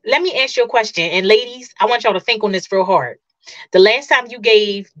love, let me ask you a question. And ladies, I want y'all to think on this real hard. The last time you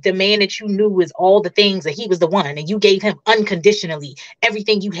gave the man that you knew was all the things, that he was the one, and you gave him unconditionally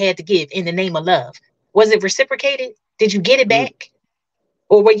everything you had to give in the name of love, was it reciprocated? Did you get it back?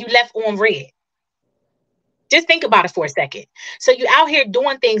 Or were you left on red? Just think about it for a second. So you're out here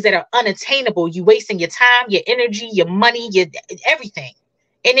doing things that are unattainable. You wasting your time, your energy, your money, your everything.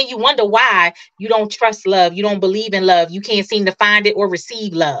 And then you wonder why you don't trust love. You don't believe in love. You can't seem to find it or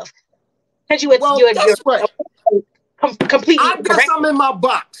receive love. Because you're completely I guess correct. I'm in my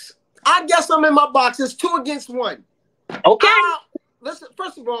box. It's 2 against 1. Okay. Listen,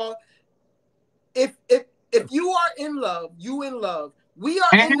 first of all, if you are in love, you in love. We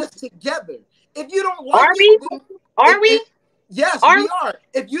are in this together. If you don't like Are we? Yes, we are.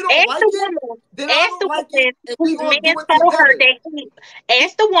 If you don't like it, then I Ask don't the like woman it, and we whose gonna man do it told her together.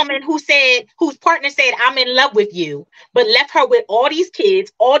 ask the woman whose partner said, I'm in love with you, but left her with all these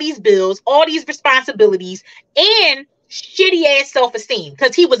kids, all these bills, all these responsibilities, and shitty ass self-esteem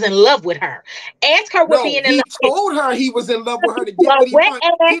because he was in love with her. Ask her what No, being in he love is. told her he was in love with her to A get what he wet wants.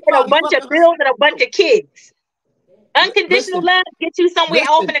 ass He and a probably bunch of fucking her. bills and a bunch of kids. Unconditional Listen, love gets you somewhere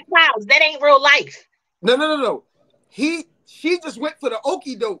off in listen. the clouds. That ain't real life. No. She just went for the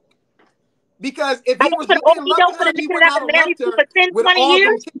okie doke. Because if I he went was for the really in okie love doke with for the her, he nigga would that I've not been have married left to her for 10, with 20 all years.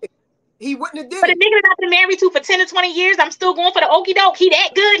 them kids. He wouldn't have did For the it. nigga that I've been married to for 10 or 20 years, I'm still going for the okie doke. He that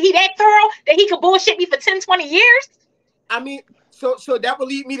good, he that thorough that he could bullshit me for 10, 20 years. I mean, so that would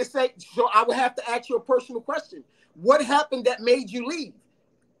lead me to say, so I would have to ask you a personal question. What happened that made you leave?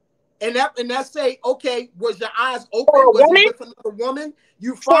 And that say, okay, was your eyes For open? a Was he woman, with another woman?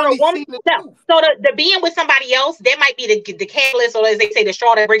 You for a finally woman, seen the no. truth. So the being with somebody else, that might be the catalyst, or as they say, the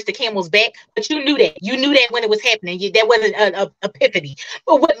straw that breaks the camel's back. But you knew that. You knew that when it was happening. That wasn't an epiphany.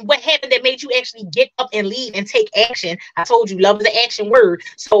 But what happened that made you actually get up and leave and take action? I told you, love is an action word.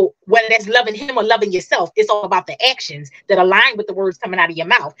 So whether that's loving him or loving yourself, it's all about the actions that align with the words coming out of your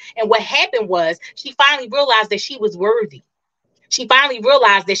mouth. And what happened was she finally realized that she was worthy. She finally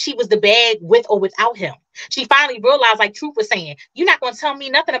realized that she was the bag with or without him. She finally realized, like Truth was saying, you're not going to tell me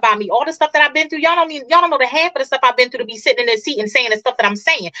nothing about me. All the stuff that I've been through, y'all don't know the half of the stuff I've been through to be sitting in this seat and saying the stuff that I'm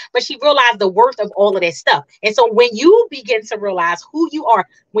saying. But she realized the worth of all of that stuff. And so when you begin to realize who you are,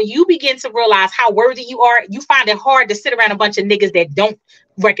 when you begin to realize how worthy you are, you find it hard to sit around a bunch of niggas that don't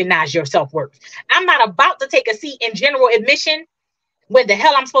recognize your self-worth. I'm not about to take a seat in general admission when the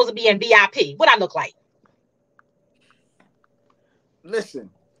hell I'm supposed to be in VIP. What I look like? Listen,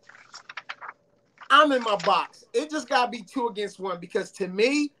 I'm in my box. It just gotta be 2 against 1 because to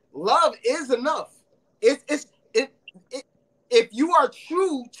me, love is enough. It if you are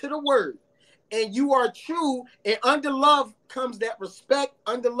true to the word and you are true, and under love comes that respect,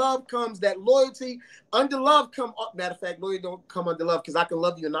 under love comes that loyalty, under love come matter of fact, loyalty don't come under love because I can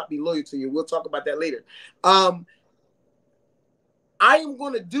love you and not be loyal to you. We'll talk about that later. I am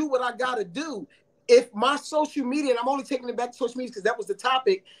gonna do what I gotta do. If my social media, and I'm only taking it back to social media because that was the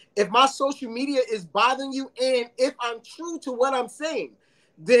topic, if my social media is bothering you and if I'm true to what I'm saying,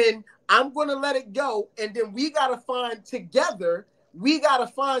 then I'm going to let it go. And then we got to find together, we got to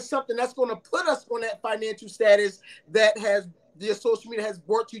find something that's going to put us on that financial status that has your social media has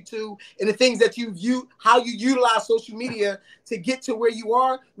brought you to, and the things that you view, how you utilize social media to get to where you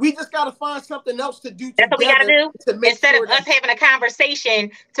are. We just got to find something else to do That's what we got to together do. to make Instead sure of that us having a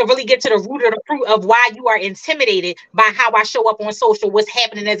conversation to really get to the root of the fruit of why you are intimidated by how I show up on social, what's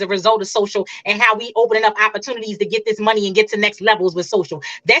happening as a result of social, and how we opening up opportunities to get this money and get to next levels with social.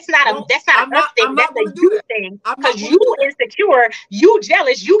 That's not a no, us thing. I'm That's not going a to do you that. thing. I'm Because not going you to do that. insecure, you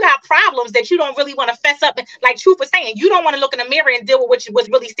jealous, you got problems that you don't really want to fess up. Like Truth was saying, you don't want to look in the mirror and deal with what's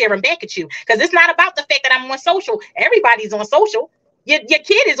really staring back at you. Because it's not about the fact that I'm on social. Everybody's on social. Your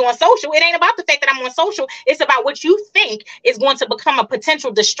kid is on social. It ain't about the fact that I'm on social. It's about what you think is going to become a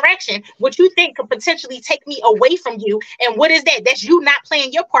potential distraction, what you think could potentially take me away from you. And what is that? That's you not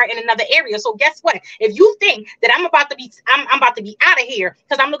playing your part in another area. So guess what? If you think that I'm about to be out of here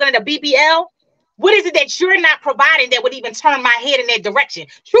because I'm looking at a BBL, what is it that you're not providing that would even turn my head in that direction?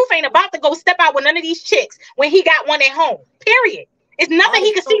 Truth ain't about to go step out with none of these chicks when he got one at home. Period. It's All nothing right,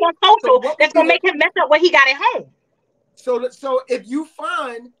 he can see so on so social what that's would be gonna the make him mess up what he got at home. so if you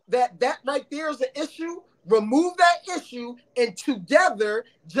find that right there is an issue, remove that issue, and together,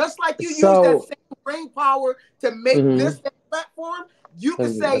 just like you use that So, same brain power to make mhm. this a platform, you can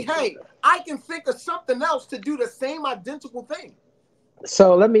say, hey, I can think of something else to do the same identical thing.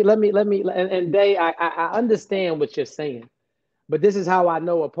 So and Day, I understand what you're saying, but this is how I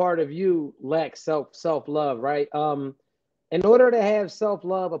know a part of you lacks self love, right? In order to have self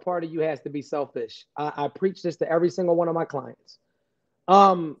love, a part of you has to be selfish. I preach this to every single one of my clients.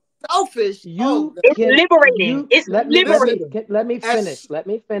 Um, Selfish. Oh, you It's can liberating. you It's listen, liberating. let me as finish.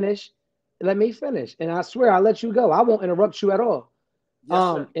 Let me finish. And I swear I'll let you go. I won't interrupt you at all. yes,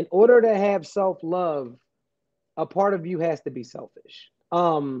 sir. In order to have self love, a part of you has to be selfish.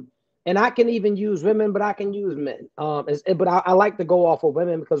 And I can even use women, but I can use men. But I like to go off of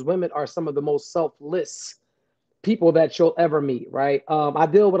women because women are some of the most selfless people that you'll ever meet, right? I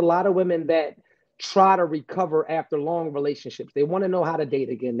deal with a lot of women that try to recover after long relationships. They want to know how to date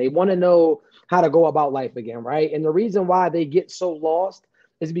again. They want to know how to go about life again, right? And the reason why they get so lost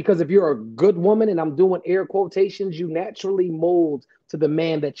is because if you're a good woman, and I'm doing air quotations, you naturally mold to the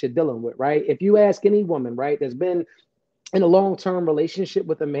man that you're dealing with, right? If you ask any woman, right, that's been in a long-term relationship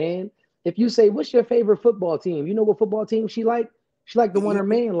with a man, if you say, what's your favorite football team? You know what football team she like? She like the one her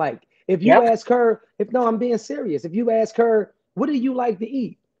man like. If you Yep. ask her, if no, I'm being serious. If you ask her, what do you like to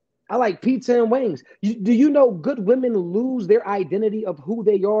eat? I like pizza and wings. Do you know good women lose their identity of who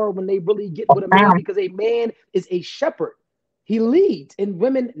they are when they really get with a man? Because a man is a shepherd. He leads and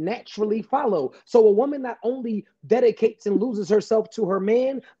women naturally follow. So a woman not only dedicates and loses herself to her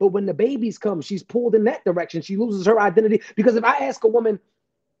man, but when the babies come, she's pulled in that direction. She loses her identity. Because if I ask a woman,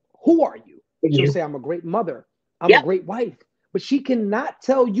 who are you? She'll You. say, I'm a great mother. I'm a Yep. great wife. But she cannot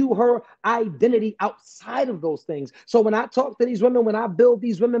tell you her identity outside of those things. So when I talk to these women, when I build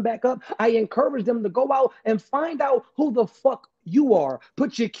these women back up, I encourage them to go out and find out who the fuck you are.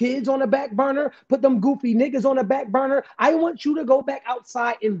 Put your kids on the back burner. Put them goofy niggas on the back burner. I want you to go back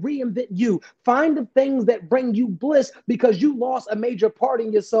outside and reinvent you. Find the things that bring you bliss because you lost a major part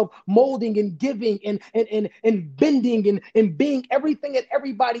in yourself, molding and giving and bending and being everything that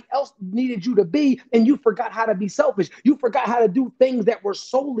everybody else needed you to be. And you forgot how to be selfish. You forgot how to do things that were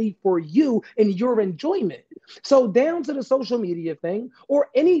solely for you and your enjoyment. So down to the social media thing or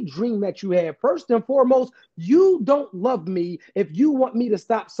any dream that you have, first and foremost, you don't love me if you want me to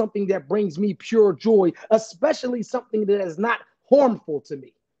stop something that brings me pure joy, especially something that is not harmful to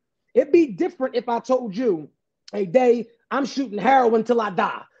me. It'd be different if I told you, hey, Dave, I'm shooting heroin till I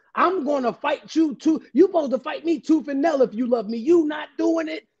die. I'm going to fight you too. You supposed to fight me tooth and nail if you love me. You not doing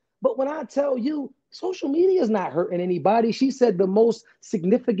it. But when I tell you, social media is not hurting anybody. She said the most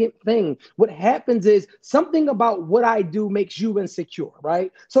significant thing. What happens is something about what I do makes you insecure,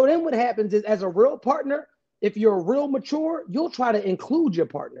 right? So then what happens is as a real partner, if you're real mature, you'll try to include your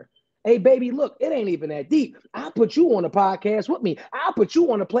partner. Hey, baby, look, it ain't even that deep. I'll put you on a podcast with me. I'll put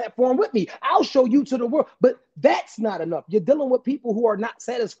you on a platform with me. I'll show you to the world. But that's not enough. You're dealing with people who are not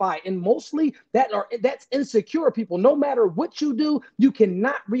satisfied. And mostly that's insecure people. No matter what you do, you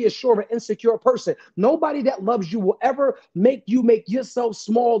cannot reassure an insecure person. Nobody that loves you will ever make you make yourself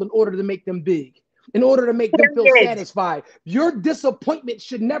small in order to make them big, in order to make them feel Period. satisfied. Your disappointment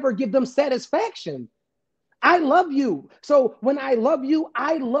should never give them satisfaction. I love you. So when I love you,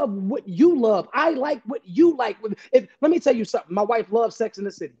 I love what you love. I like what you like. Let me tell you something. My wife loves Sex in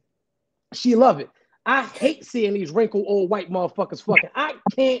the City. She love it. I hate seeing these wrinkled old white motherfuckers fucking. I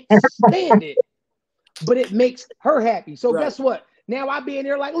can't stand it. But it makes her happy. So Right. guess what? Now I be in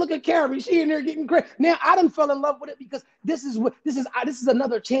there like, look at Carrie. She in there getting crazy. Now I done fell in love with it because this is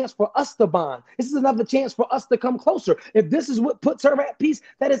another chance for us to bond. This is another chance for us to come closer. If this is what puts her at peace,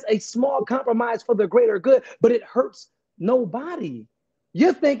 that is a small compromise for the greater good, but it hurts nobody.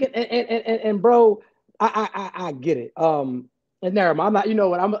 You're thinking, and bro, I get it. And never mind. I'm not. You know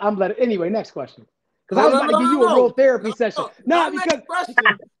what? I'm letting. Anyway, next question. Because I was about to give you a real therapy session. No, Not because next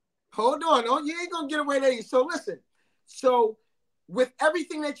question. Hold on. Oh, you ain't gonna get away there. So listen. So with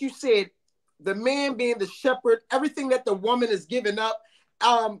everything that you said, the man being the shepherd, everything that the woman is giving up,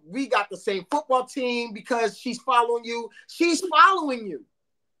 we got the same football team because she's following you. She's following you.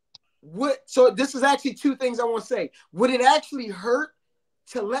 So this is actually two things I want to say. Would it actually hurt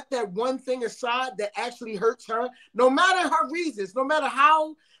to let that one thing aside that actually hurts her? No matter her reasons, no matter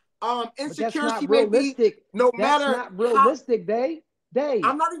how insecure she may be, no matter that's not realistic, Dave.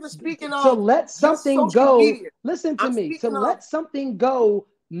 I'm not even speaking of to let something go. Media. Listen to me. To let something go,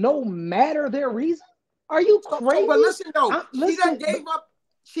 no matter their reason. Are you crazy? But listen though, she done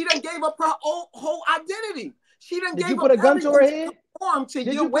gave up her whole identity. She done Did gave you put up a gun to her head?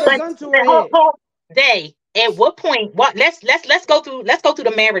 Did you put a gun to her head? Day. At what point? What? Let's go through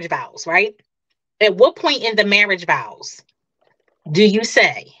the marriage vows, right? At what point in the marriage vows do you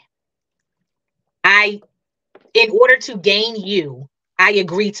say, in order to gain you, I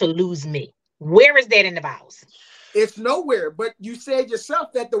agree to lose me? Where is that in the vows? It's nowhere. But you said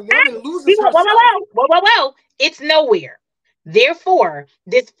yourself that the woman loses herself. Whoa. It's nowhere. Therefore,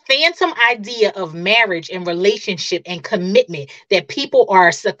 this phantom idea of marriage and relationship and commitment that people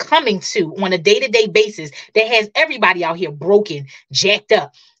are succumbing to on a day-to-day basis that has everybody out here broken, jacked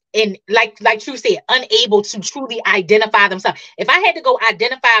up, and like True said, unable to truly identify themselves. If I had to go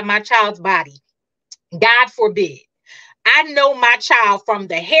identify my child's body, God forbid, I know my child from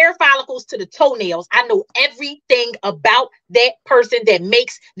the hair follicles to the toenails. I know everything about that person that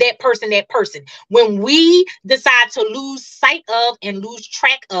makes that person that person. When we decide to lose sight of and lose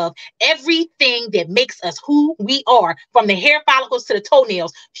track of everything that makes us who we are, from the hair follicles to the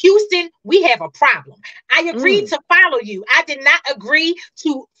toenails, Houston, we have a problem. I agreed to follow you. I did not agree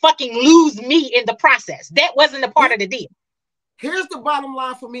to fucking lose me in the process. That wasn't a part of the deal. Here's the bottom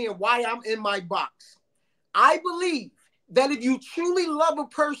line for me and why I'm in my box. I believe that if you truly love a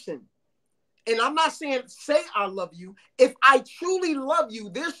person, and I'm not saying say I love you, if I truly love you,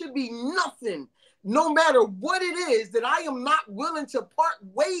 there should be nothing no matter what it is that I am not willing to part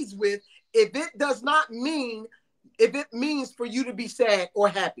ways with, if it means for you to be sad or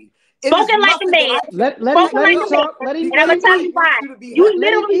happy. It is Spoken like a nothing man. that Let Spoken him like a talk. man. Let him And I'm gonna tell eat. you why. you to be You happy.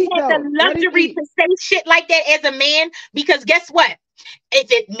 Let him literally eat, have though. the Let him luxury eat. to say shit like that as a man, because guess what?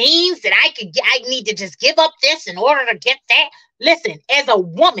 If it means that I need to just give up this in order to get that. Listen, as a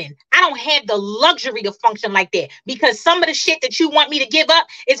woman, I don't have the luxury to function like that, because some of the shit that you want me to give up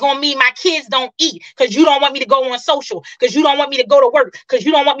is going to mean my kids don't eat, because you don't want me to go on social, because you don't want me to go to work, because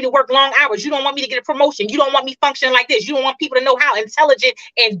you don't want me to work long hours. You don't want me to get a promotion. You don't want me functioning like this. You don't want people to know how intelligent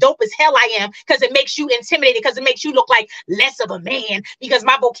and dope as hell I am, because it makes you intimidated, because it makes you look like less of a man, because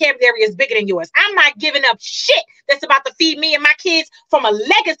my vocabulary is bigger than yours. I'm not giving up shit that's about to feed me and my kids from a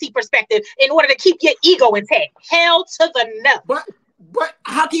legacy perspective in order to keep your ego intact. Hell to the no. But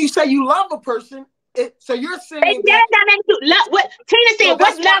how can you say you love a person? So you're saying That ain't got nothing to do. Love, what Tina said, so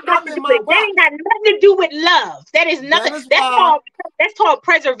what love got to do with it? That ain't got nothing to do with love. That is nothing. That's called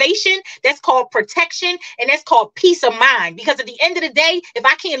preservation. That's called protection, and that's called peace of mind. Because at the end of the day, if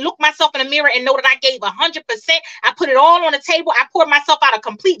I can't look myself in the mirror and know that I gave 100%, I put it all on the table, I poured myself out a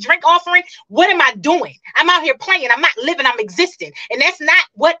complete drink offering, what am I doing? I'm out here playing. I'm not living. I'm existing. And that's not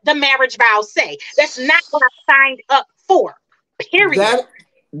what the marriage vows say. That's not what I signed up for. Period.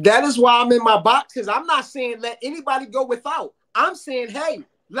 That is why I'm in my boxes. I'm not saying let anybody go without. I'm saying, hey,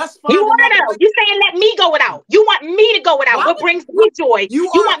 let's find another way. You saying let me go without. You want me to go without. What brings me joy? You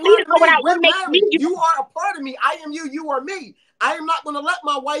want me to go without. What makes me you? You are a part of me. I am you. You are me. I am not going to let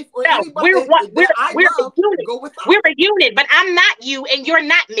my wife or anybody we're a unit. go without. We're a unit, but I'm not you and you're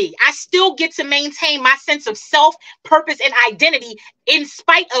not me. I still get to maintain my sense of self, purpose, and identity in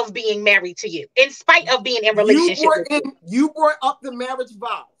spite of being married to you, in spite of being in relationship with you. You brought up the marriage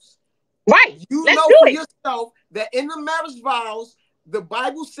vows. Right. You Let's know do for it. yourself that in the marriage vows, the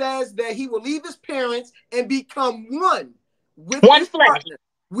Bible says that he will leave his parents and become one with one his flesh. partner.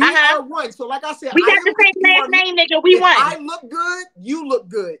 We are one. So like I said, we got the same last name, nigga. We won. I look good, you look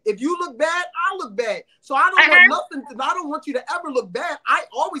good. If you look bad, I look bad. So I don't want nothing. I don't want you to ever look bad. I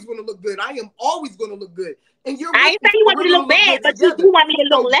always want to look good. I am always going to look good. And I ain't saying you want me to look bad, but you do want me to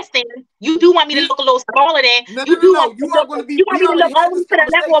look less than. You do want me to look a little smaller than. No, you want me to look only to the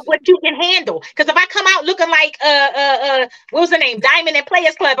level of what you can handle. Because if I come out looking like what was the name, Diamond and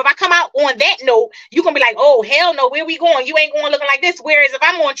Players Club, if I come out on that note, you're gonna be like, oh hell no, where we going? You ain't going looking like this. Whereas if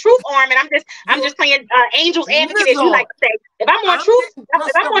I'm on Truth Arm and I'm just playing Angel's Advocate, as you like to say, if I'm on Truth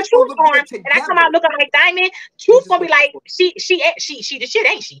Arm and I come out looking like Diamond, Truth's gonna be like, she the shit,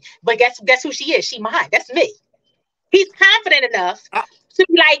 ain't she? But guess who she is? She mine. That's me. He's confident enough to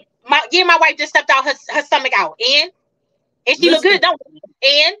be like, my wife just stepped out her stomach out, and she look good, don't she?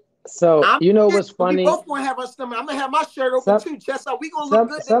 And so you know what's funny? We both gonna have our stomach. I'm gonna have my shirt open too, chest out. We gonna look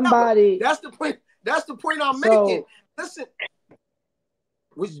good. Somebody. That's the point. That's the point I'm making. Listen,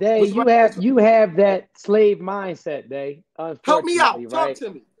 you have that slave mindset, Day. Help me out. Right? Talk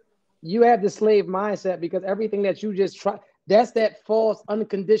to me. You have the slave mindset because everything that you just try, that's that false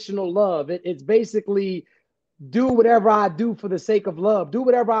unconditional love. It's basically do whatever I do for the sake of love. Do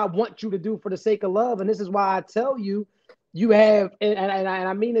whatever I want you to do for the sake of love. And this is why I tell you, you have, and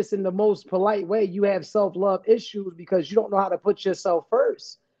I mean this in the most polite way, you have self-love issues because you don't know how to put yourself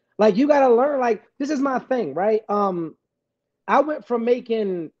first. Like you got to learn, like, this is my thing, right? I went from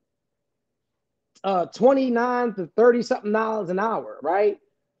making 29 to 30 something dollars an hour, right?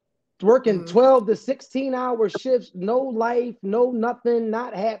 Working 12 to 16 hour shifts, no life, no nothing,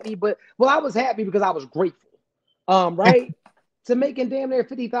 not happy, but I was happy because I was grateful. Right? To making damn near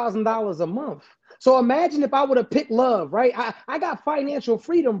 $50,000 a month. So imagine if I would have picked love, right? I got financial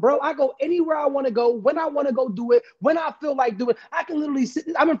freedom, bro. I go anywhere I want to go, when I want to go do it, when I feel like doing it. I can literally sit,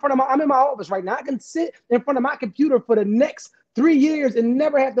 I'm in my office right now. I can sit in front of my computer for the next 3 years and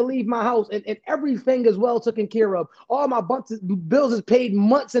never have to leave my house. And everything is well taken care of. All my bills is paid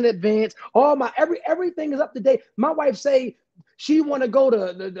months in advance. All my, everything is up to date. My wife say she want to go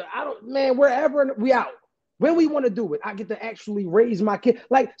to, wherever we out. When we want to do it, I get to actually raise my kid.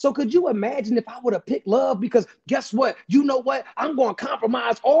 Like, so could you imagine if I would have picked love? Because guess what? You know what? I'm going to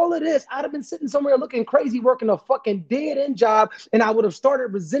compromise all of this. I'd have been sitting somewhere looking crazy, working a fucking dead-end job, and I would have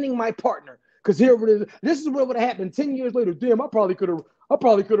started resenting my partner. Because this is what would have happened 10 years later. Damn, I probably could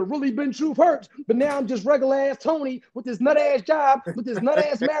have really been Truth Hurts. But now I'm just regular ass Tony with this nut ass job, with this nut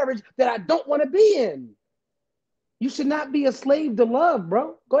ass marriage that I don't want to be in. You should not be a slave to love,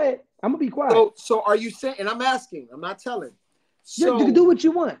 bro. Go ahead. I'm gonna be quiet. So are you saying, and I'm asking, I'm not telling. So you can do what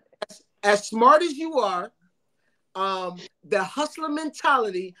you want. As smart as you are, the hustler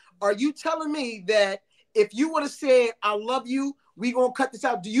mentality, are you telling me that if you would have said, I love you We gonna cut this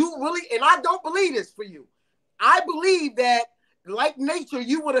out. Do you really? And I don't believe this for you. I believe that, like nature,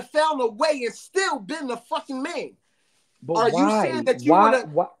 you would have found a way and still been the fucking man. But are why? you saying that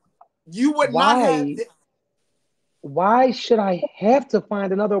you would not have? Why should I have to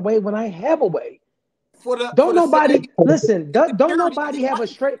find another way when I have a way? Don't nobody listen. Don't nobody have a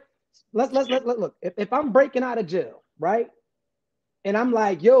straight. Let's look. If I'm breaking out of jail, right, and I'm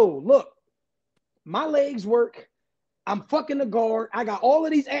like, yo, look, my legs work. I'm fucking the guard. I got all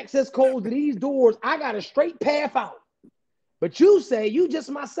of these access codes to these doors. I got a straight path out. But you say you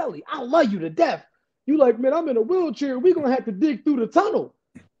just my celly. I love you to death. You like, man, I'm in a wheelchair. We're gonna have to dig through the tunnel.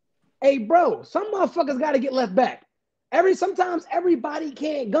 Hey, bro, some motherfuckers gotta get left back. Sometimes everybody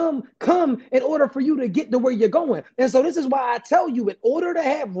can't come in order for you to get to where you're going. And so this is why I tell you, in order to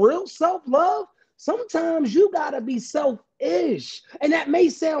have real self-love, sometimes you gotta be selfish. And that may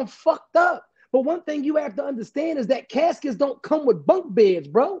sound fucked up, but one thing you have to understand is that caskets don't come with bunk beds,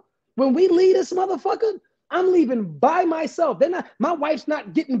 bro. When we leave this motherfucker, I'm leaving by myself. My wife's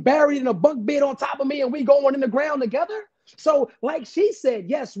not getting buried in a bunk bed on top of me and we going in the ground together. So like she said,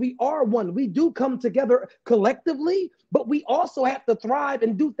 yes, we are one. We do come together collectively, but we also have to thrive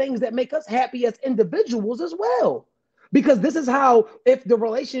and do things that make us happy as individuals as well. Because this is how, if the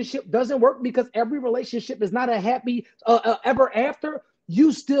relationship doesn't work, because every relationship is not a happy ever after,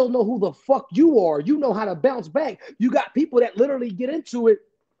 you still know who the fuck you are. You know how to bounce back. You got people that literally get into it.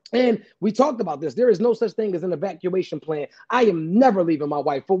 And we talked about this. There is no such thing as an evacuation plan. I am never leaving my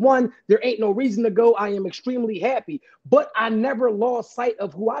wife. For one, there ain't no reason to go. I am extremely happy, but I never lost sight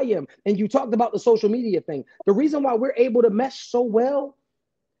of who I am. And you talked about the social media thing. The reason why we're able to mesh so well,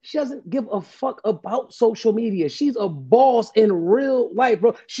 she doesn't give a fuck about social media. She's a boss in real life,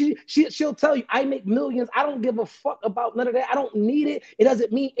 bro. She'll tell you, I make millions. I don't give a fuck about none of that. I don't need it. It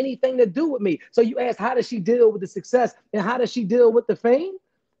doesn't mean anything to do with me. So you ask, how does she deal with the success and how does she deal with the fame?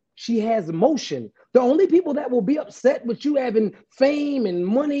 She has emotion. The only people that will be upset with you having fame and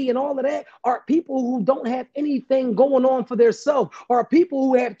money and all of that are people who don't have anything going on for themselves, or people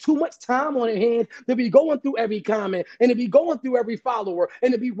who have too much time on their hands to be going through every comment and to be going through every follower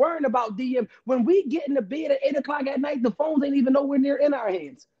and to be worrying about DM. When we get in the bed at 8 o'clock at night, the phones ain't even nowhere near in our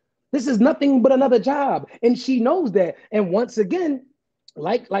hands. This is nothing but another job. And she knows that. And once again,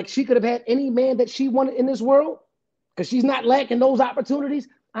 like she could have had any man that she wanted in this world, because she's not lacking those opportunities.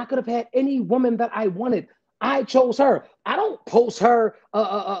 I could have had any woman that I wanted. I chose her. I don't post her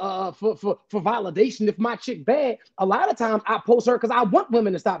for validation if my chick bad. A lot of times I post her because I want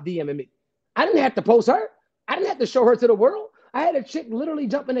women to stop DMing me. I didn't have to post her. I didn't have to show her to the world. I had a chick literally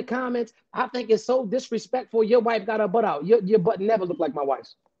jump in the comments. I think it's so disrespectful. Your wife got her butt out. Your butt never looked like my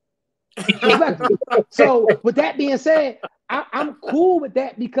wife's. So with that being said, I'm cool with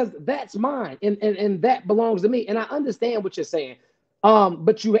that because that's mine and that belongs to me. And I understand what you're saying.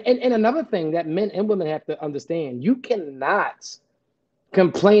 But and another thing that men and women have to understand, you cannot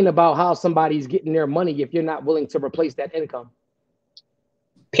complain about how somebody's getting their money if you're not willing to replace that income.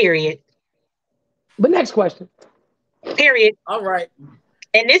 Period. But next question. Period. All right.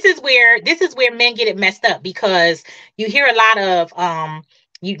 And this is where men get it messed up, because you hear a lot of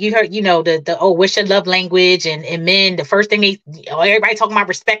you heard, the what's your love language, and men, the first thing everybody talking about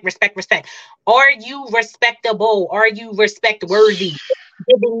respect. Are you respectable? Are you respect worthy?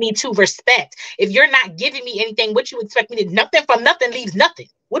 Giving me to respect. If you're not giving me anything, what you expect me to? Nothing from nothing leaves nothing.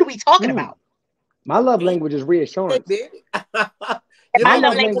 What are we talking about? My love language is reassurance. My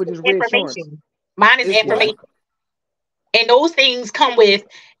love language is affirmation. Mine is affirmation. And those things come with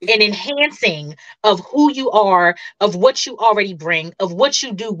an enhancing of who you are, of what you already bring, of what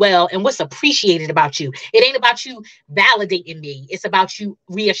you do well, and what's appreciated about you. It ain't about you validating me. It's about you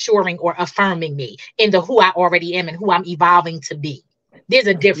reassuring or affirming me in the who I already am and who I'm evolving to be. There's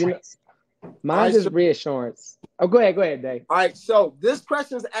a difference. Mine is reassurance. Oh, go ahead, Dave. All right, so this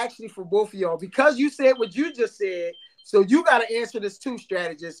question is actually for both of y'all because you said what you just said. So you got to answer this too,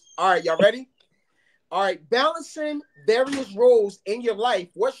 strategist. All right, y'all ready? All right, balancing various roles in your life.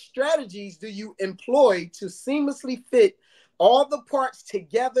 What strategies do you employ to seamlessly fit all the parts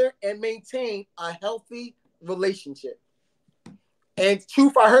together and maintain a healthy relationship? And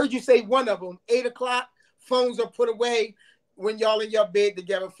Truth, I heard you say one of them, 8 o'clock, phones are put away when y'all in your bed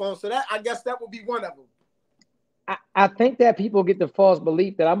together, phones. So that, I guess that would be one of them. I think that people get the false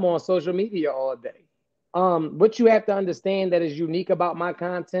belief that I'm on social media all day. What you have to understand that is unique about my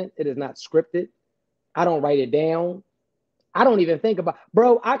content, it is not scripted. I don't write it down. I don't even think about,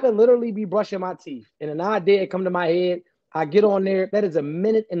 bro, I could literally be brushing my teeth and an idea come to my head. I get on there. That is 1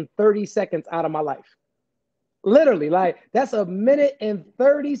 minute and 30 seconds out of my life. Literally, like that's 1 minute and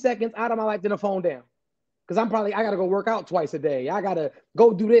 30 seconds out of my life, then the phone down. because I gotta go work out twice a day. I gotta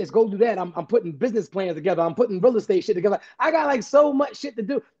go do this, go do that. I'm putting business plans together. I'm putting real estate shit together. I got like so much shit to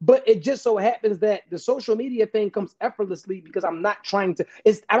do. But it just so happens that the social media thing comes effortlessly because I'm not trying to.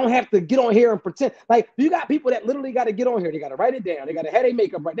 I don't have to get on here and pretend. Like you got people that literally got to get on here. They got to write it down. They got to have their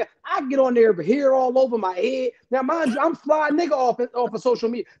makeup right now. I get on there, hair all over my head. Now, mind you, I'm fly nigga off of social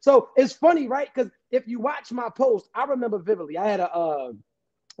media. So it's funny, right? Because if you watch my post, I remember vividly. I had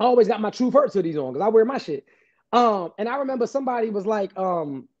I always got my True Hurts hoodies on because I wear my shit. And I remember somebody was like,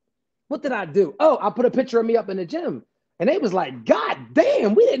 what did I do? Oh, I put a picture of me up in the gym. And they was like, God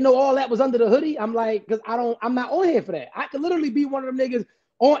damn, we didn't know all that was under the hoodie. I'm like, because I'm not on here for that. I could literally be one of them niggas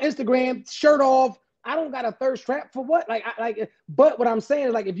on Instagram, shirt off. I don't got a thirst trap for what? But what I'm saying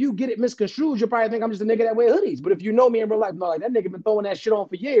is, like, if you get it misconstrued, you'll probably think I'm just a nigga that wear hoodies. But if you know me in real life, no, like that nigga been throwing that shit on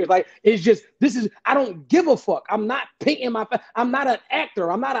for years. Like, it's just, I don't give a fuck. I'm not painting I'm not an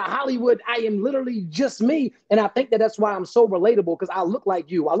actor. I'm not a Hollywood. I am literally just me. And I think that's why I'm so relatable, because I look like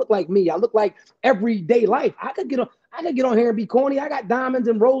you. I look like me. I look like everyday life. I could get on here and be corny. I got diamonds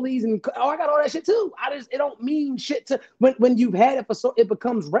and rollies and I got all that shit too. It don't mean shit to when you've had it for so it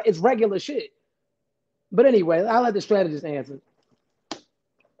becomes it's regular shit. But anyway, I'll let the strategist answer.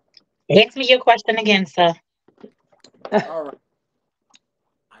 Ask me your question again, sir. All right.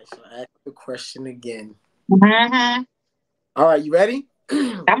 I shall ask the question again. Mm-hmm. All right, you ready?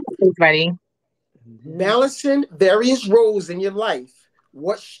 I'm ready. Balancing various roles in your life,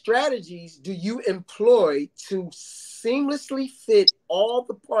 what strategies do you employ to seamlessly fit all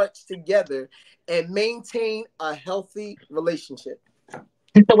the parts together and maintain a healthy relationship?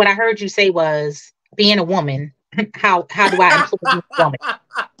 So what I heard you say was, being a woman, how do I employ being a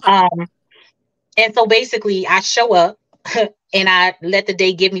woman? And so basically I show up and I let the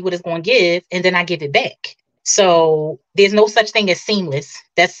day give me what it's going to give, and then I give it back. So there's no such thing as seamless.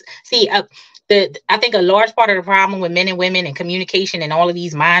 I think a large part of the problem with men and women and communication and all of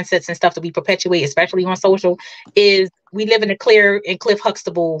these mindsets and stuff that we perpetuate, especially on social, is we live in a Claire and Cliff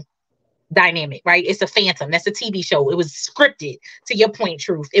Huxtable dynamic, right? It's a phantom. That's a TV show. It was scripted. To your point,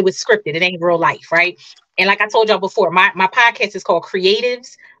 Truth, it was scripted. It ain't real life, right? And like I told y'all before, my podcast is called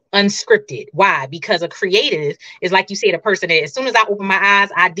Creatives Unscripted. Why? Because a creative is, like you said, a person that as soon as I open my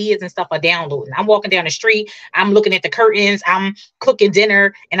eyes, ideas and stuff are downloading. I'm walking down the street, I'm looking at the curtains, I'm cooking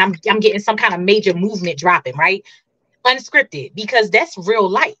dinner, and I'm getting some kind of major movement dropping, right? Unscripted, because that's real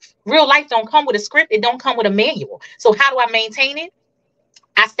life. Real life don't come with a script. It don't come with a manual. So how do I maintain it?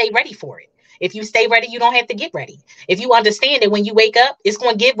 I stay ready for it. If you stay ready, you don't have to get ready. If you understand that when you wake up, it's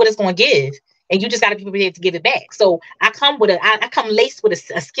going to give what it's going to give, and you just got to be prepared to give it back. So I come laced with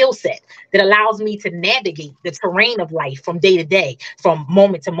a skill set that allows me to navigate the terrain of life from day to day, from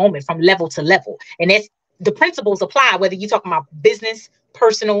moment to moment, from level to level. And that's the principles apply whether you're talking about business,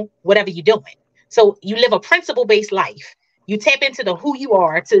 personal, whatever you're doing. So you live a principle-based life. You tap into who you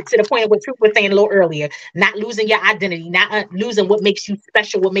are to the point of what Truth was saying a little earlier, not losing your identity, not losing what makes you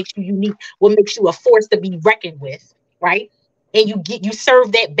special, what makes you unique, what makes you a force to be reckoned with, right? And you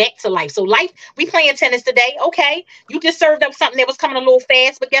serve that back to life. So life, we playing tennis today. Okay. You just served up something that was coming a little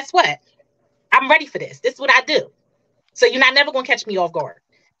fast, but guess what? I'm ready for this. This is what I do. So you're not never going to catch me off guard.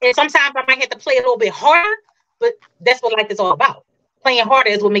 And sometimes I might have to play a little bit harder, but that's what life is all about. Playing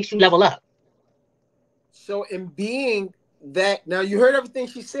harder is what makes you level up. So in being that, now you heard everything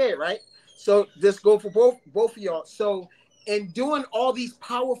she said, right? So this go for both of y'all. So in doing all these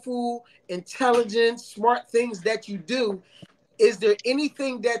powerful, intelligent, smart things that you do, is there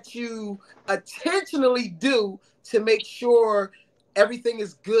anything that you intentionally do to make sure everything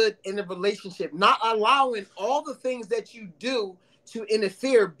is good in the relationship, not allowing all the things that you do to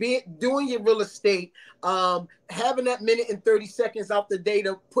interfere, doing your real estate, having that minute and 30 seconds out the day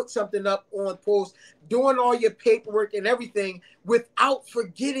to put something up on post, doing all your paperwork and everything without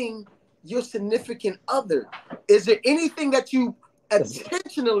forgetting your significant other? Is there anything that you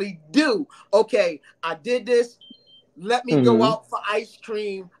intentionally do? Okay, I did this. Let me go out for ice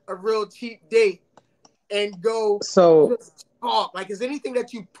cream, a real cheap date, and go just talk. Like, is there anything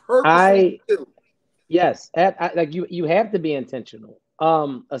that you purposely do? Yes, like you have to be intentional,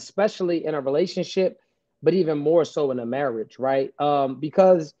 especially in a relationship, but even more so in a marriage, right?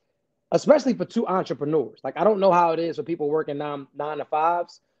 Because especially for two entrepreneurs, like I don't know how it is for people working nine to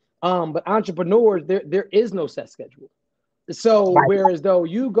fives, but entrepreneurs, there is no set schedule. So Right. whereas though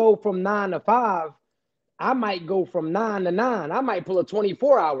you go from 9 to 5, I might go from 9 to 9. I might pull a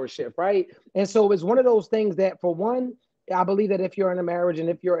 24-hour shift, right? And so it's one of those things that, for one, I believe that if you're in a marriage and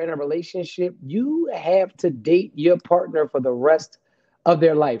if you're in a relationship, you have to date your partner for the rest of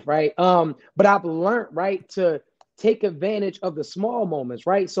their life, right? But I've learned, right, to take advantage of the small moments,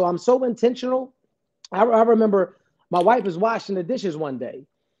 right? So I'm so intentional I remember my wife was washing the dishes one day.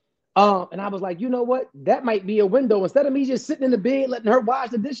 And I was like, you know what? That might be a window. Instead of me just sitting in the bed letting her wash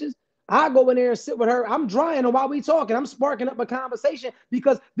the dishes, I go in there and sit with her. I'm drying her while we talking. I'm sparking up a conversation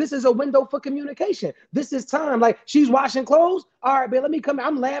because this is a window for communication. This is time. Like she's washing clothes. All right, babe, let me come.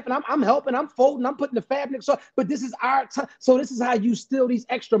 I'm laughing. I'm helping. I'm folding. I'm putting the fabric. So, but this is our time. So this is how you steal these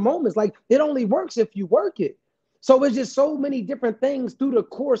extra moments. Like it only works if you work it. So it's just so many different things through the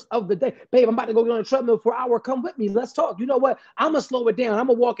course of the day. Babe, I'm about to go get on a treadmill for an hour. Come with me. Let's talk. You know what? I'm going to slow it down. I'm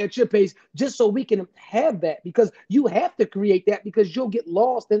going to walk at your pace just so we can have that because you have to create that because you'll get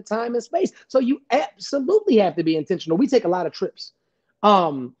lost in time and space. So you absolutely have to be intentional. We take a lot of trips.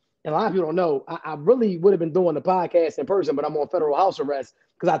 And a lot of people don't know, I really would have been doing the podcast in person, but I'm on federal house arrest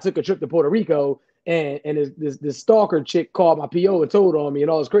because I took a trip to Puerto Rico and this stalker chick called my PO and told on me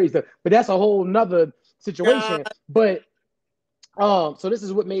and all this crazy stuff. But that's a whole nother situation. But so this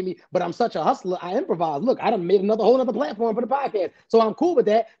is what made me, but I'm such a hustler. I improvise. Look, I done made whole another platform for the podcast. So I'm cool with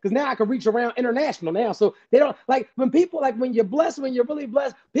that because now I can reach around international now. So they don't like when people like when you're blessed, when you're really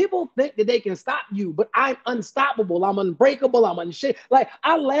blessed, people think that they can stop you, but I'm unstoppable. I'm unbreakable. I'm unshakable. Like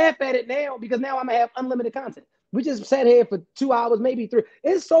I laugh at it now because now I'm gonna have unlimited content. We just sat here for 2 hours, maybe 3.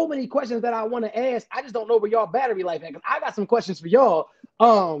 There's so many questions that I want to ask. I just don't know where y'all battery life at because I got some questions for y'all.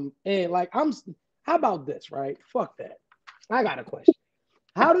 And like how about this, right? Fuck that. I got a question.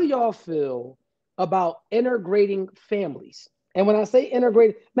 How do y'all feel about integrating families? And when I say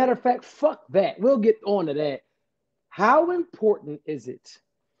integrate, matter of fact, fuck that. We'll get on to that. How important is it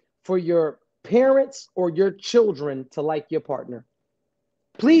for your parents or your children to like your partner?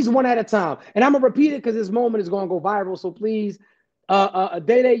 Please, one at a time. And I'm going to repeat it because this moment is going to go viral. So please,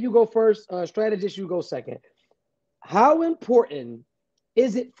 Day, you go first. Strategist, you go second. How important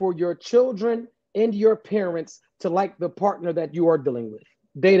is it for your children and your parents to like the partner that you are dealing with?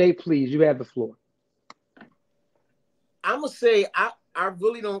 Day, please, you have the floor. I'm going to say I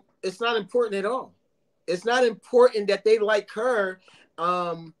really don't, it's not important at all. It's not important that they like her.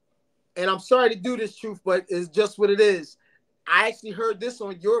 And I'm sorry to do this, Truth, but it's just what it is. I actually heard this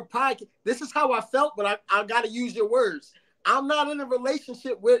on your podcast. This is how I felt, but I got to use your words. I'm not in a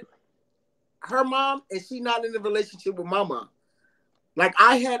relationship with her mom, and she's not in a relationship with my mom. Like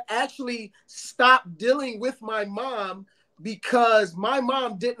I had actually stopped dealing with my mom because my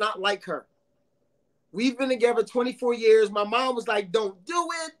mom did not like her. We've been together 24 years. My mom was like, don't do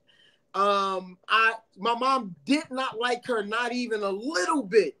it. My mom did not like her, not even a little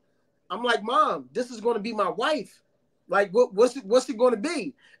bit. I'm like, Mom, this is going to be my wife. Like, what's it going to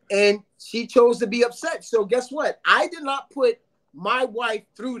be? And she chose to be upset. So guess what? I did not put my wife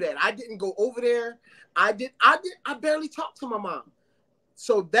through that. I didn't go over there. I barely talked to my mom.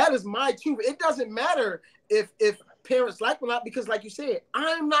 So that is my truth. It doesn't matter if parents like or not, because like you said,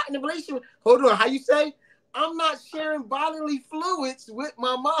 I'm not in a relationship. Hold on, how you say? I'm not sharing bodily fluids with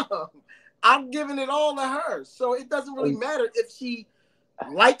my mom. I'm giving it all to her. So it doesn't really matter if she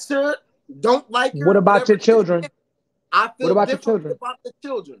likes her, don't like her. What about your children? I feel different about the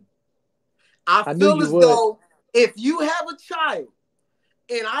children. I feel as though if you have a child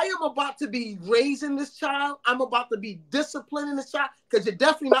and I am about to be raising this child, I'm about to be disciplining this child, because you're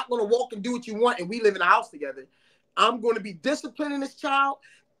definitely not going to walk and do what you want and we live in a house together. I'm going to be disciplining this child.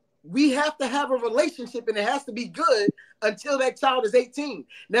 We have to have a relationship and it has to be good until that child is 18.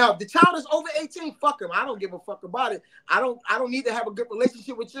 Now, if the child is over 18, fuck him. I don't give a fuck about it. I don't need to have a good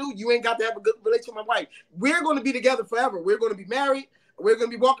relationship with you. You ain't got to have a good relationship with my wife. We're going to be together forever. We're going to be married. We're going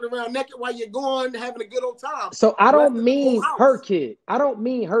to be walking around naked while you're gone, having a good old time. So I don't mean her kid. I don't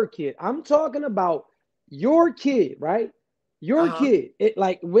mean her kid. I'm talking about your kid, right? Your kid. It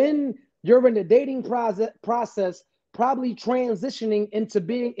like when you're in the dating process, probably transitioning into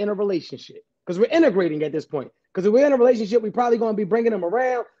being in a relationship, because we're integrating at this point. Because if we're in a relationship, we're probably going to be bringing them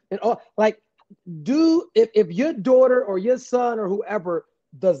around and all. Like, if your daughter or your son or whoever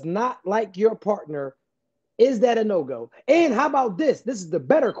does not like your partner, is that a no-go? And how about this? This is the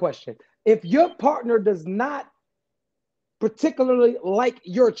better question. If your partner does not particularly like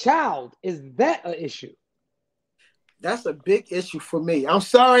your child, is that an issue? That's a big issue for me. I'm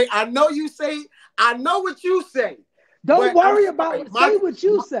sorry. I know what you say. Don't worry about it. Say what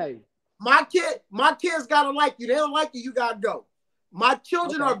you say. My kids gotta like you. They don't like you, you gotta go. My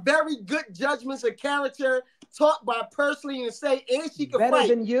children are very good judgments of character, taught by personally and say, and she can better fight.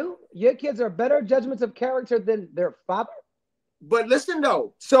 Than you? Your kids are better judgments of character than their father? But listen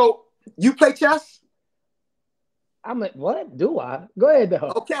though, so you play chess? I'm like, what do I? Go ahead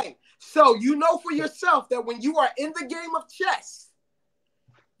though. Okay, so you know for yourself that when you are in the game of chess,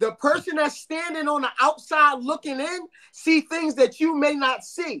 the person that's standing on the outside looking in see things that you may not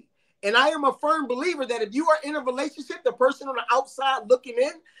see. And I am a firm believer that if you are in a relationship, the person on the outside looking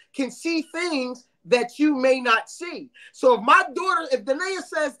in can see things that you may not see. So if Danae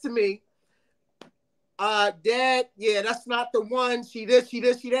says to me, Dad, yeah, that's not the one. She this, she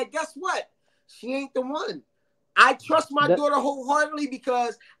that. Guess what? She ain't the one. I trust my daughter wholeheartedly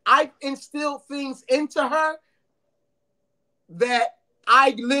because I've instilled things into her that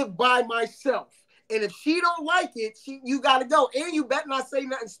I live by myself. And if she don't like it, you got to go. And you better not say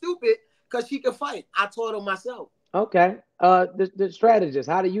nothing stupid because she can fight. I taught her myself. Okay. The strategist,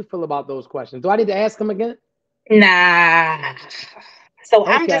 how do you feel about those questions? Do I need to ask them again? Nah. So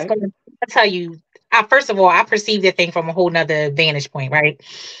I'm just Okay. going to tell you, first of all, I perceive that thing from a whole nother vantage point, right?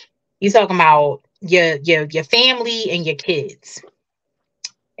 You talking about your family and your kids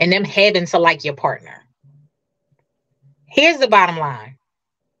and them having to like your partner. Here's the bottom line.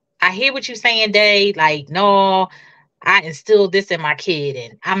 I hear what you're saying, Dave. Like, no, I instilled this in my kid,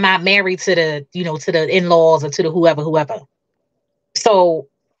 and I'm not married to the in-laws or to the whoever. So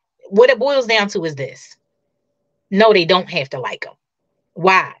what it boils down to is this. No, they don't have to like them.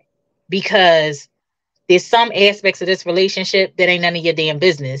 Why? Because there's some aspects of this relationship that ain't none of your damn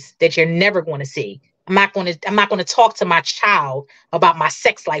business that you're never going to see. I'm not going to talk to my child about my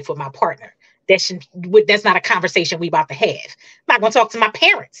sex life with my partner. That's not a conversation we about to have. I'm not going to talk to my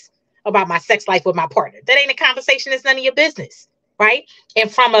parents about my sex life with my partner. That ain't a conversation that's none of your business, right? And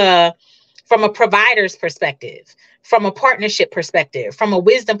from a provider's perspective, from a partnership perspective, from a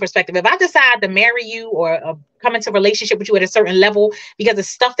wisdom perspective, if I decide to marry you or come into a relationship with you at a certain level because it's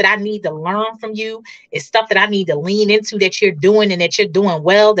stuff that I need to learn from you, it's stuff that I need to lean into that you're doing and that you're doing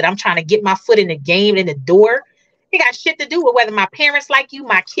well, that I'm trying to get my foot in the game, in the door, it got shit to do with whether my parents like you,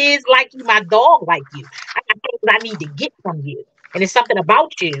 my kids like you, my dog like you. I got things I need to get from you. And it's something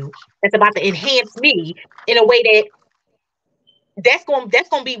about you that's about to enhance me in a way that's going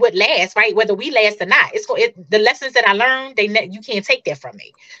to be what lasts, right? Whether we last or not, the lessons that I learned, you can't take that from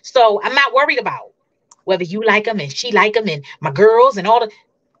me. So I'm not worried about whether you like them and she like them and my girls and all the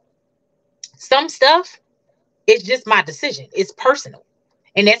some stuff. It's just my decision. It's personal,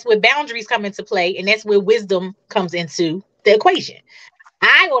 and that's where boundaries come into play, and that's where wisdom comes into the equation.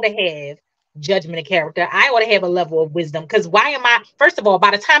 I ought to have judgment of character. I ought to have a level of wisdom because why am I? First of all,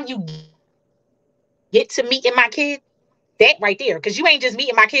 by the time you get to meeting my kid, that right there, because you ain't just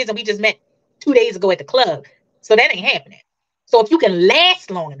meeting my kids and we just met 2 days ago at the club. So that ain't happening. So if you can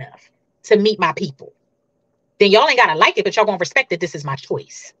last long enough to meet my people, then y'all ain't got to like it, but y'all going to respect that this is my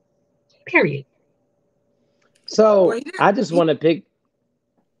choice. Period. So I just want to pick.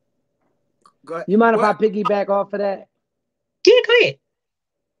 Go ahead. You mind if I piggyback off of that? Yeah, go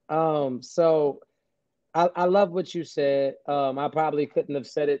ahead. So I love what you said. I probably couldn't have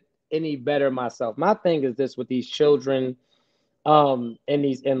said it any better myself. My thing is this with these children and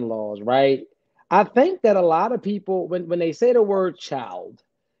these in-laws, right? I think that a lot of people, when they say the word child,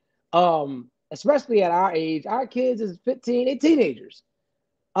 especially at our age, our kids is 15, they're teenagers.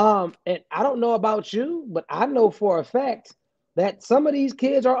 And I don't know about you, but I know for a fact that some of these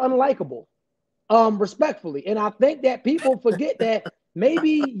kids are unlikable, respectfully. And I think that people forget that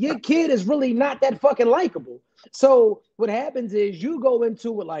maybe your kid is really not that fucking likable. So what happens is you go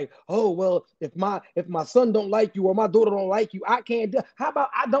into it like, oh well, if my son don't like you or my daughter don't like you, I can't do. How about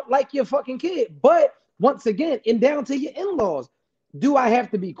I don't like your fucking kid? But once again, and down to your in-laws. Do I have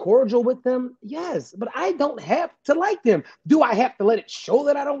to be cordial with them? Yes, but I don't have to like them. Do I have to let it show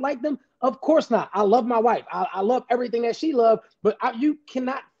that I don't like them? Of course not. I love my wife. I love everything that she loves, but you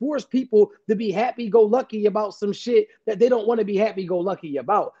cannot force people to be happy-go-lucky about some shit that they don't want to be happy-go-lucky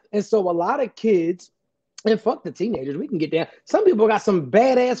about. And so a lot of kids, and fuck the teenagers, we can get down. Some people got some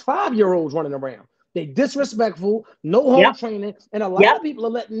badass 5-year-olds running around. They disrespectful, no home training, and a lot of people are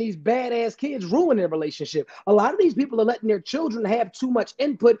letting these badass kids ruin their relationship. A lot of these people are letting their children have too much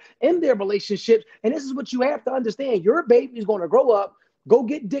input in their relationships, and this is what you have to understand. Your baby is going to grow up, go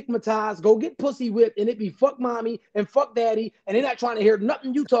get dickmatized, go get pussy whipped, and it be fuck mommy and fuck daddy, and they're not trying to hear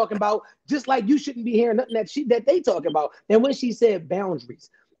nothing you talking about, just like you shouldn't be hearing nothing that they talking about. And when she said boundaries,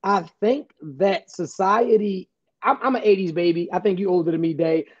 I think that society, I'm an 80s baby. I think you're older than me,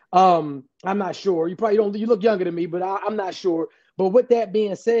 Dave. I'm not sure. You probably don't. You look younger than me, but I'm not sure. But with that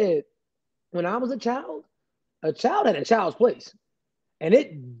being said, when I was a child had a child's place, and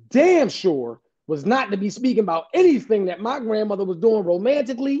it damn sure was not to be speaking about anything that my grandmother was doing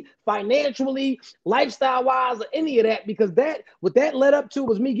romantically, financially, lifestyle-wise, or any of that, because what that led up to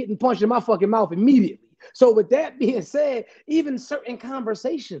was me getting punched in my fucking mouth immediately. So with that being said, even certain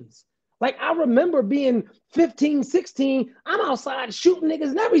conversations. Like, I remember being 15, 16, I'm outside shooting niggas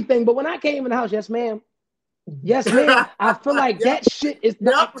and everything. But when I came in the house, yes, ma'am. Yes, ma'am. I feel like Yep. that shit is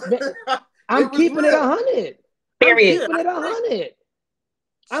not. Yep. I'm It was keeping it real. 100. I'm Period. Yeah. keeping it 100.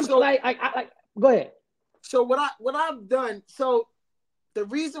 I'm So like, like, go ahead. so what I've done, so the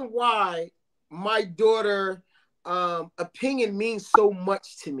reason why my daughter opinion means so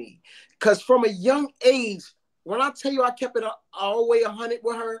much to me, because from a young age, when I tell you I kept it all the way 100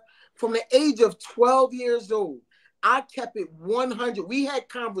 with her, from the age of 12 years old, I kept it 100. We had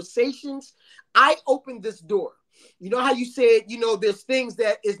conversations. I opened this door. You know how you said, there's things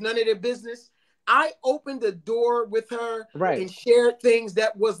that is none of their business. I opened the door with her Right. and shared things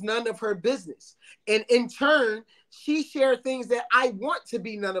that was none of her business. And in turn, she shared things that I want to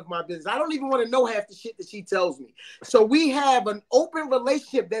be none of my business. I don't even want to know half the shit that she tells me. So we have an open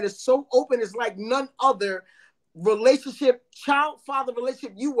relationship that is so open, it's like none other relationship, child-father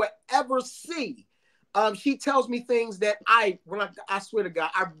relationship you will ever see. She tells me things that I swear to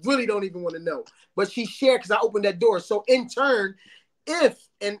God, I really don't even want to know. But she shared because I opened that door. So in turn, if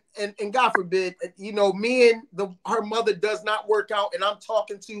and God forbid, me and her mother does not work out, and I'm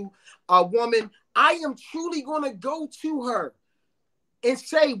talking to a woman, I am truly going to go to her and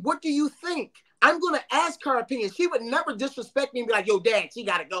say, what do you think? I'm going to ask her opinion. She would never disrespect me and be like, yo, dad, she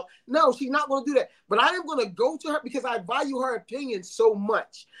got to go. No, she's not going to do that. But I am going to go to her because I value her opinion so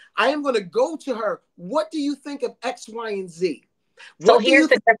much. I am going to go to her. What do you think of X, Y, and Z? So What do you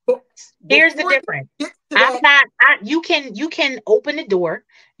think? here's the difference. You can open the door.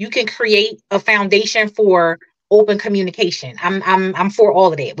 You can create a foundation for open communication. I'm for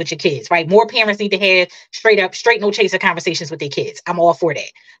all of that with your kids, right? More parents need to have straight no chaser conversations with their kids. I'm all for that. No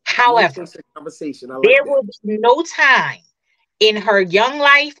However, conversation. I like there that. will be no time in her young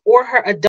life or her adult